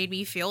that's made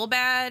me feel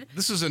bad.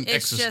 This is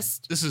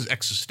this is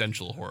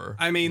existential horror.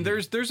 I mean,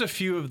 there's a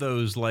few of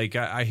those. Like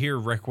I hear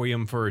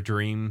Requiem for a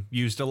Dream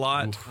used a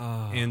lot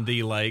in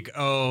the like,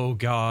 oh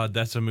god,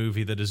 that's a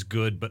movie that is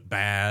good but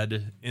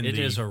bad. It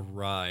is a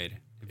ride.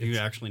 Have you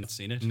actually not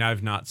seen it? No,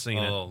 I've not seen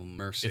it. Oh,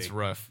 mercy. It's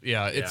rough.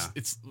 Yeah,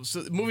 it's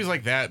so movies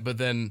like that, but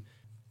then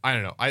I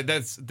don't know.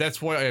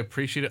 That's why I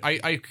appreciate it.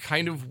 I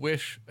kind of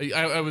wish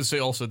I would say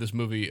also this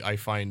movie I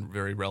find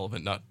very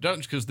relevant, not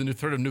because the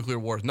threat of nuclear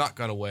war has not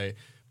gone away,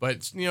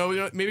 but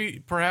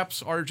maybe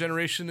perhaps our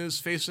generation is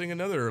facing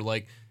another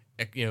like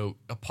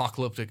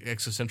apocalyptic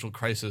existential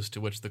crisis to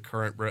which the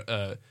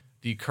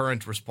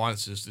current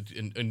response is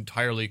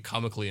entirely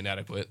comically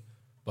inadequate.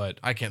 But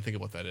I can't think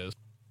of what that is.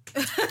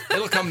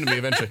 It'll come to me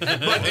eventually.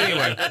 But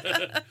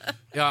anyway,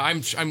 Yeah,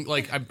 I'm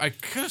I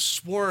kind of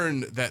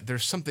sworn that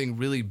there's something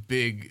really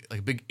big, like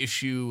a big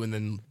issue, and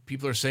then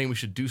people are saying we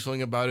should do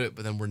something about it,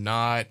 but then we're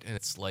not, and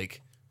it's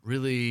like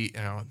really,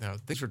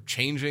 things are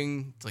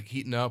changing. It's like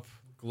heating up.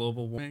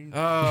 Global warming.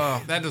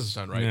 Oh, that doesn't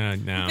sound right.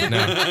 No. And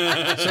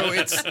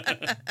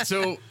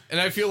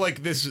I feel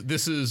like this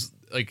is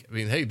like, I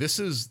mean, hey, this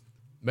is.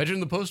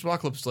 Imagine the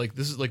post-apocalypse, like,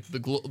 this is like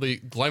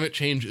the climate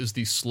change is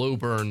the slow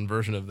burn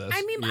version of this.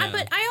 I mean,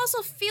 but I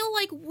also feel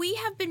like we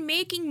have been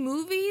making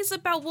movies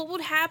about what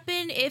would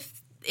happen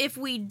if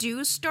we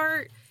do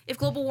start, if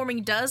global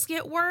warming does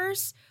get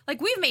worse. Like,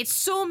 we've made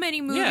so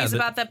many movies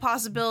about that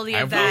possibility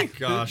of that. Oh,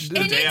 gosh.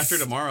 The day after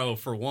tomorrow,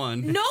 for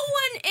one. No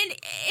one, and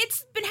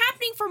it's been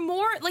happening for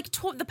more, like,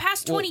 the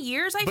past 20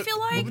 years, I feel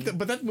like.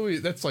 But that movie,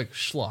 that's like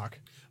schlock.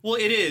 Well,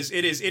 it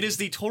is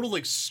the total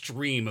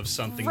extreme of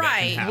something that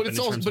can happen.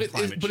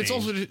 But it's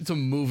also, it's a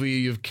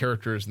movie of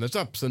characters, and there's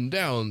ups and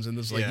downs, and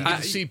there's like you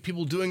get to see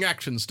people doing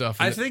action stuff.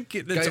 And I think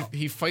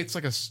he fights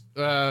like a.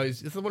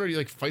 Is the one where he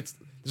like fights?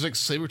 There's like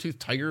saber-toothed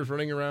tigers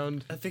running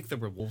around. I think there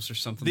were wolves or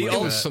something. It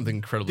was something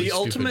incredibly. The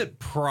stupid. ultimate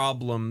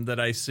problem that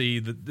I see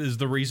that is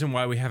the reason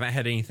why we haven't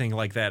had anything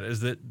like that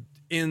is that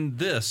in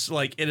this,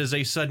 like, it is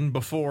a sudden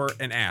before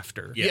and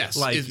after. Yes,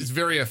 like it's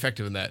very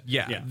effective in that.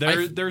 Yeah.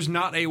 There's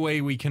not a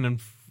way we can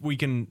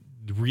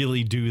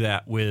really do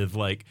that with,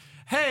 like,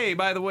 hey,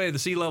 by the way, the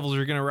sea levels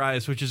are going to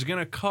rise, which is going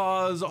to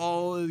cause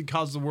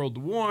the world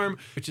to warm,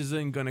 which is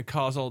then going to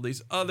cause all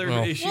these other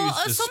issues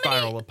to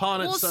spiral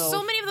upon itself.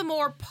 So many of the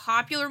more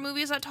popular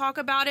movies that talk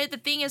about it, the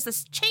thing is,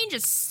 this change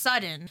is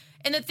sudden.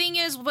 And the thing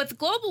is, with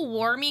global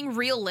warming,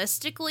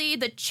 realistically,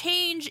 the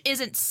change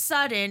isn't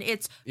sudden.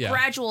 It's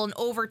gradual and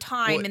over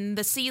time, and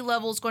the sea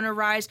level is going to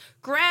rise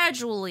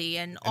gradually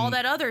and all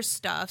that other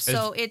stuff.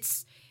 So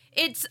it's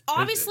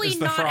obviously it's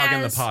the not frog in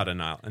the as pot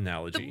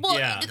analogy.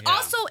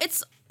 Also,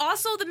 it's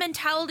also the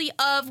mentality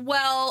of,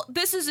 well,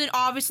 this isn't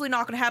obviously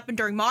not going to happen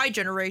during my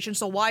generation,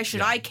 so why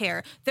should I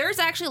care? There's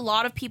actually a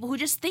lot of people who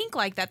just think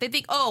like that. They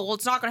think, oh, well,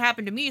 it's not going to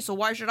happen to me, so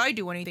why should I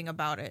do anything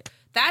about it?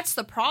 That's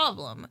the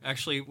problem.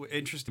 Actually,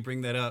 interesting to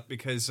bring that up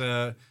because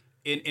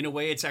in a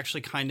way, it's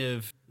actually kind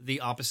of the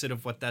opposite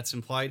of what that's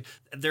implied.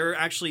 There are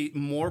actually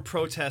more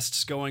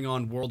protests going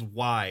on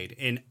worldwide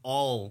in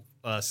all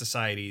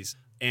societies,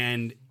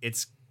 and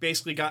it's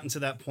basically gotten to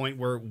that point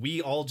where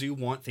we all do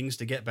want things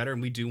to get better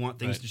and we do want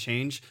things to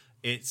change.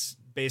 It's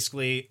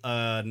basically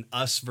an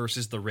us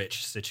versus the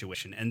rich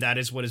situation, and that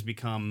is what has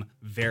become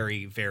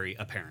very, very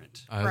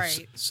apparent.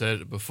 I've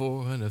said it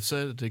before and I've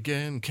said it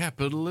again.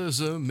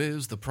 Capitalism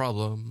is the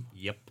problem.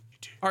 Yep.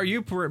 Are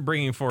you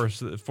bringing forth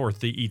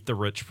the Eat the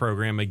Rich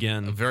program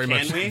again? Very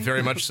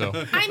much so.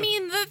 I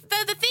mean,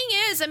 the thing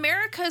is,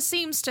 America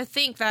seems to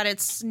think that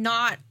it's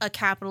not a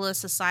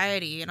capitalist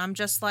society, and I'm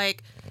just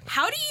like,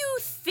 how do you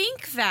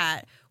think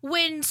that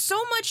when so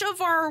much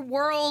of our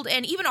world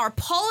and even our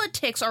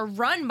politics are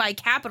run by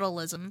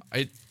capitalism?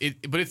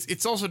 But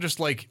it's also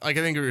just like I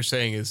think what you're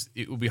saying is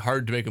it would be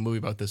hard to make a movie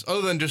about this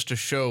other than just to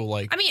show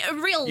like, I mean, a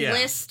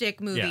realistic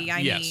movie.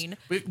 I mean,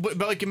 but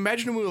like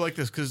imagine a movie like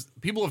this, because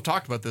people have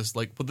talked about this.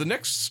 Like, but the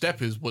next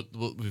step is what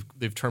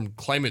they've termed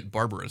climate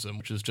barbarism,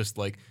 which is just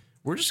like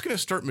we're just going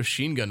to start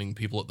machine gunning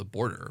people at the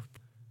border.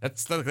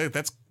 That's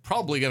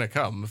probably going to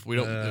come if we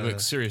don't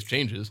make serious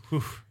changes.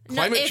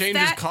 Climate change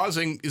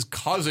is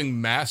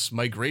causing mass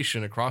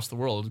migration across the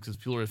world because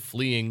people are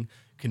fleeing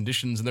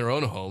conditions in their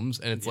own homes,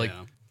 and it's like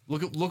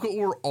look at what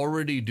we're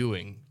already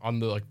doing on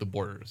the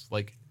borders.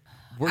 Like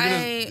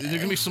there's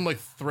gonna be some like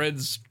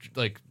threads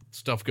like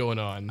stuff going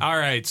on. All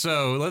right,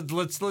 so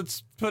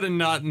let's put a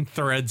knot in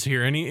threads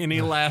here. Any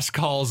last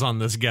calls on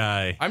this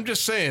guy? I'm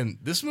just saying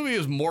this movie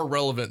is more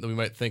relevant than we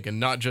might think,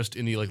 and not just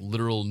any like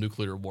literal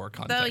nuclear war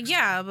context.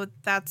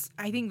 But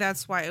I think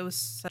that's why it was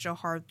such a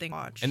hard thing to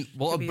watch. And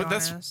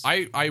that's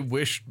I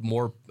wish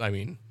more. I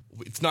mean,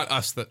 it's not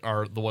us that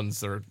are the ones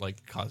that are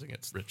like causing it.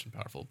 It's rich and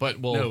powerful,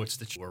 but no, it's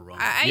the war wrong.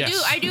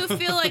 I do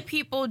feel like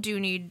people do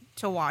need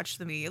to watch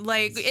the movie.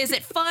 Like, is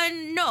it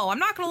fun? No, I'm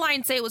not gonna lie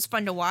and say it was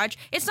fun to watch.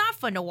 It's not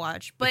fun to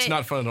watch, but it's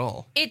not fun at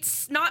all.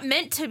 It's not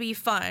meant to be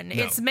fun.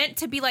 No. It's meant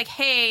to be like,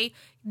 hey,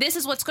 this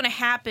is what's gonna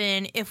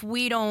happen if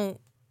we don't,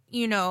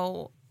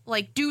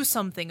 like do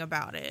something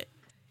about it.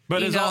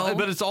 But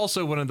it's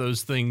also one of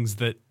those things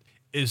that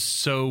is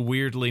so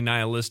weirdly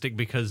nihilistic,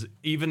 because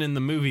even in the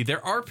movie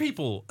there are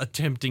people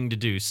attempting to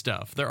do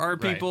stuff. There are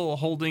people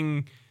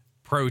holding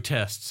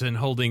protests and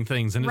holding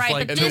things, and it's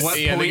like, to what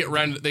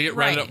point they get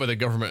rounded up by the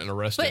government and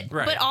arrested.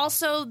 But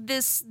also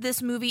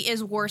this movie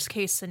is worst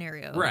case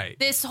scenario. Right.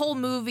 This whole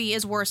movie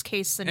is worst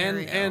case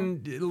scenario.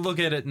 And look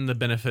at it in the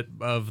benefit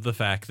of the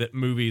fact that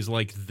movies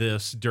like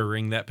this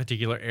during that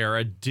particular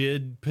era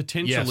did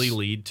potentially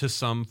lead to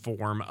some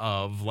form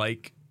of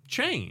like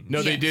change.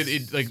 No, they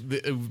did.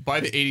 By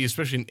the 80s,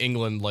 especially in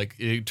England, like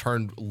it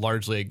turned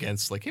largely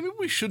against like, hey, maybe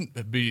we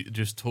shouldn't be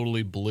just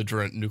totally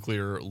belligerent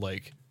nuclear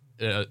like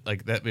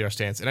that be our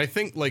stance. And I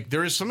think like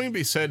there is something to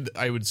be said,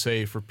 I would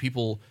say, for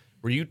people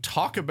where you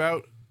talk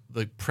about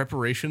like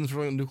preparations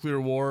for a nuclear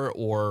war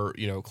or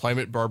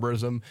climate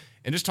barbarism,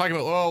 and just talking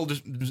about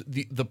just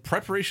the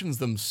preparations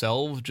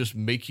themselves just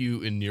make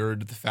you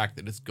inured to the fact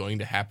that it's going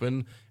to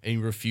happen, and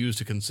you refuse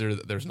to consider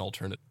that there's an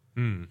alternative.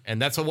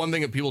 And that's the one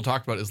thing that people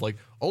talk about is like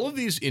all of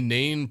these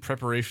inane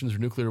preparations for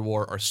nuclear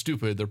war are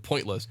stupid. They're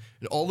pointless.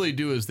 And all they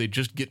do is they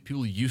just get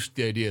people used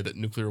to the idea that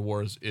nuclear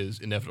war is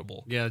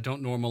inevitable. Yeah,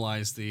 don't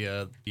normalize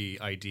the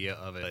idea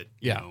of it.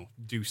 Yeah.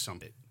 Do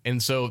something.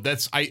 And so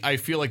I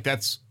feel like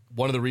that's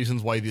one of the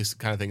reasons why this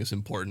kind of thing is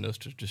important, is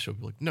to just show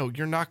people like, no,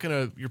 you're not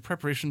your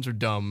preparations are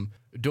dumb.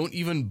 Don't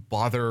even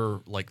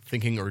bother like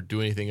thinking or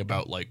do anything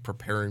about like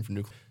preparing for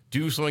nuclear.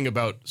 Do something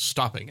about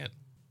stopping it.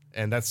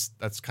 And that's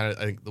kind of,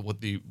 I think, one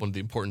of the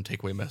important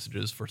takeaway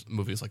messages for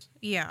movies like.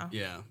 Yeah.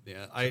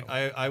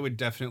 I would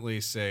definitely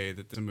say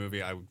that the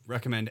movie I would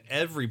recommend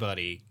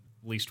everybody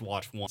at least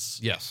watch once.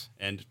 Yes.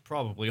 And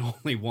probably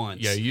only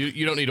once. Yeah,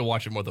 you don't need to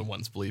watch it more than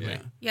once, believe me.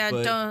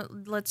 Yeah,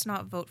 let's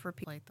not vote for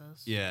people like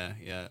this. Yeah.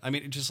 I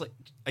mean,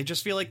 I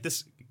just feel like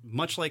this,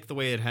 much like the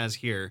way it has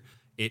here,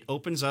 it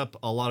opens up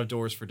a lot of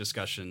doors for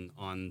discussion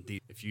on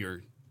if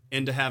you're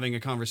into having a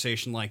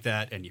conversation like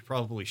that, and you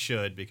probably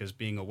should, because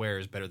being aware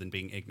is better than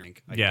being ignorant.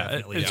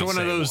 It's one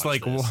of those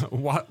like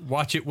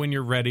watch it when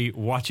you're ready,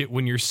 watch it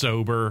when you're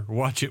sober,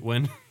 watch it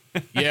when.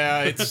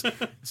 Yeah,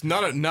 it's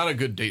not a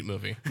good date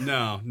movie.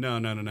 No.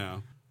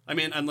 I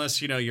mean,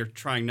 unless you're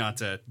trying not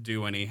to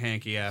do any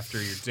hanky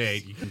after your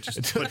date, you can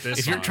just put this.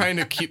 If you're on. trying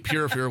to keep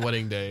pure for your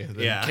wedding day,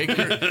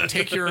 then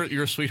take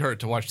your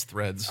sweetheart to watch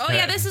Threads. Oh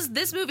yeah,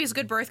 this movie is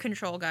good birth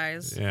control,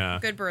 guys. Yeah,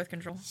 good birth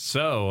control.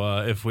 So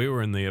if we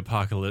were in the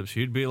apocalypse,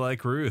 you'd be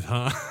like Ruth,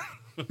 huh?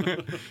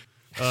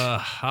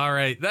 All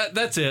right,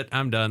 that's it.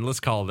 I'm done. Let's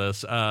call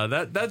this.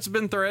 That's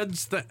been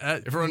Threads.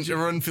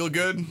 Everyone feel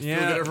good? Yeah.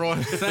 Feel good,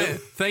 everyone?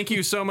 Thank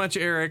you so much,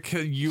 Eric.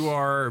 You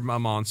are a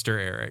monster,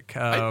 Eric.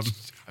 I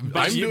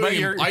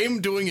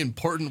am doing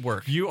important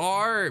work. You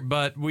are,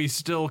 but we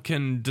still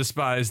can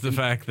despise the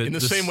fact that in the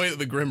same way that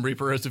the Grim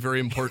Reaper has a very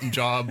important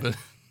job.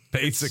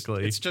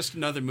 Basically, it's just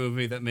another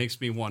movie that makes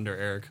me wonder,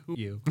 Eric, who are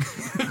you?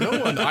 No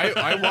one.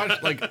 I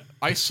watched,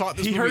 I sought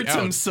this he movie hurts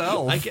out.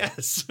 himself, I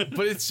guess.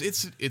 But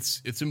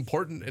it's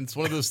important, and it's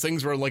one of those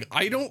things where I'm like,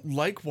 I don't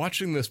like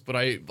watching this, but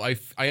I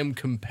am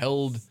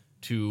compelled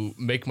to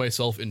make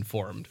myself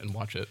informed and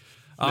watch it.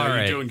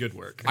 You're doing good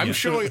work.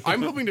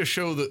 I'm hoping to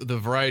show the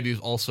varieties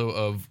also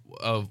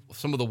of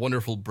some of the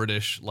wonderful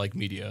British like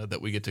media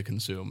that we get to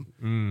consume.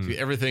 See,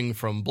 everything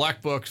from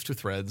Black Books to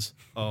Threads.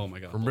 Oh my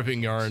god. From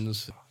Ripping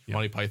Yarns,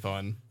 Monty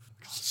Python.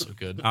 So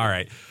good. All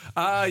right.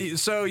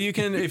 So you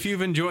can, if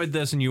you've enjoyed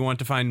this and you want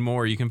to find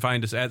more, you can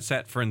find us at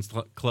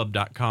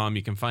satfriendsclub.com.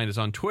 You can find us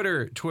on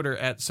Twitter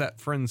at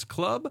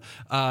satfriendsclub.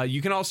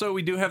 You can also,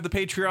 we do have the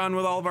Patreon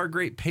with all of our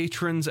great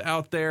patrons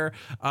out there,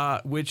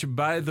 which,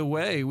 by the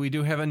way, we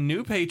do have a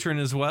new patron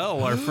as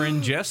well. Our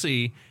friend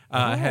Jesse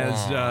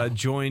has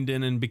joined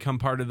in and become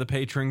part of the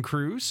patron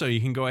crew, so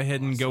you can go ahead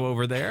and go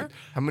over there.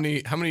 How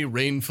many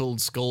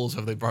rain-filled skulls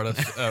have they brought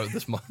us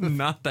this month?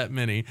 Not that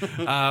many,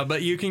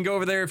 but you can go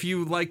over there if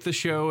you like the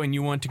show and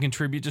you want to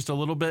contribute just a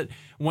little bit.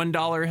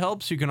 $1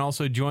 helps. You can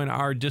also join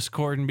our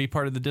Discord and be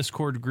part of the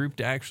Discord group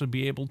to actually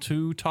be able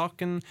to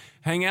talk and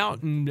hang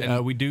out,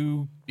 and we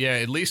do. Yeah,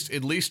 at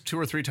least 2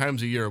 or 3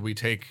 times a year we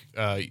take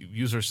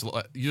user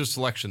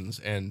selections,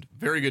 and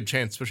very good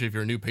chance, especially if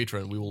you're a new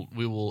patron,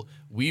 we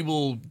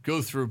will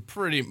go through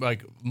pretty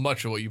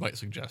much of what you might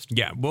suggest.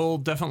 Yeah, we'll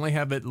definitely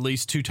have at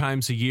least 2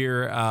 times a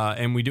year,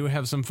 and we do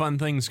have some fun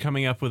things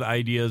coming up with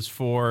ideas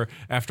for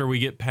after we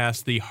get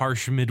past the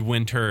harsh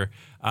midwinter.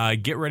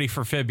 Get ready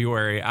for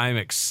February. I'm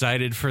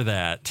excited for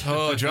that.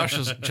 Oh, Josh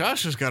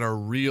has got a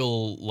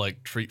real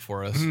treat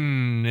for us.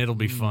 It'll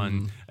be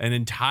fun. An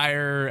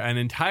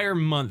entire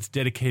month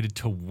dedicated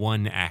to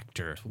one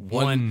actor,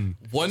 one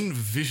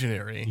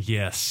visionary.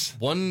 Yes,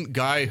 one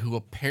guy who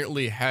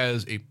apparently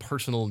has a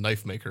personal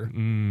knife maker.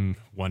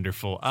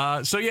 Wonderful.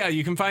 So yeah,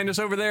 you can find us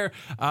over there.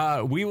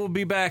 We will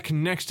be back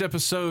next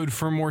episode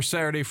for more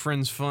Saturday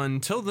Friends fun.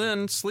 Till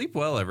then, sleep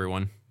well,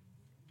 everyone.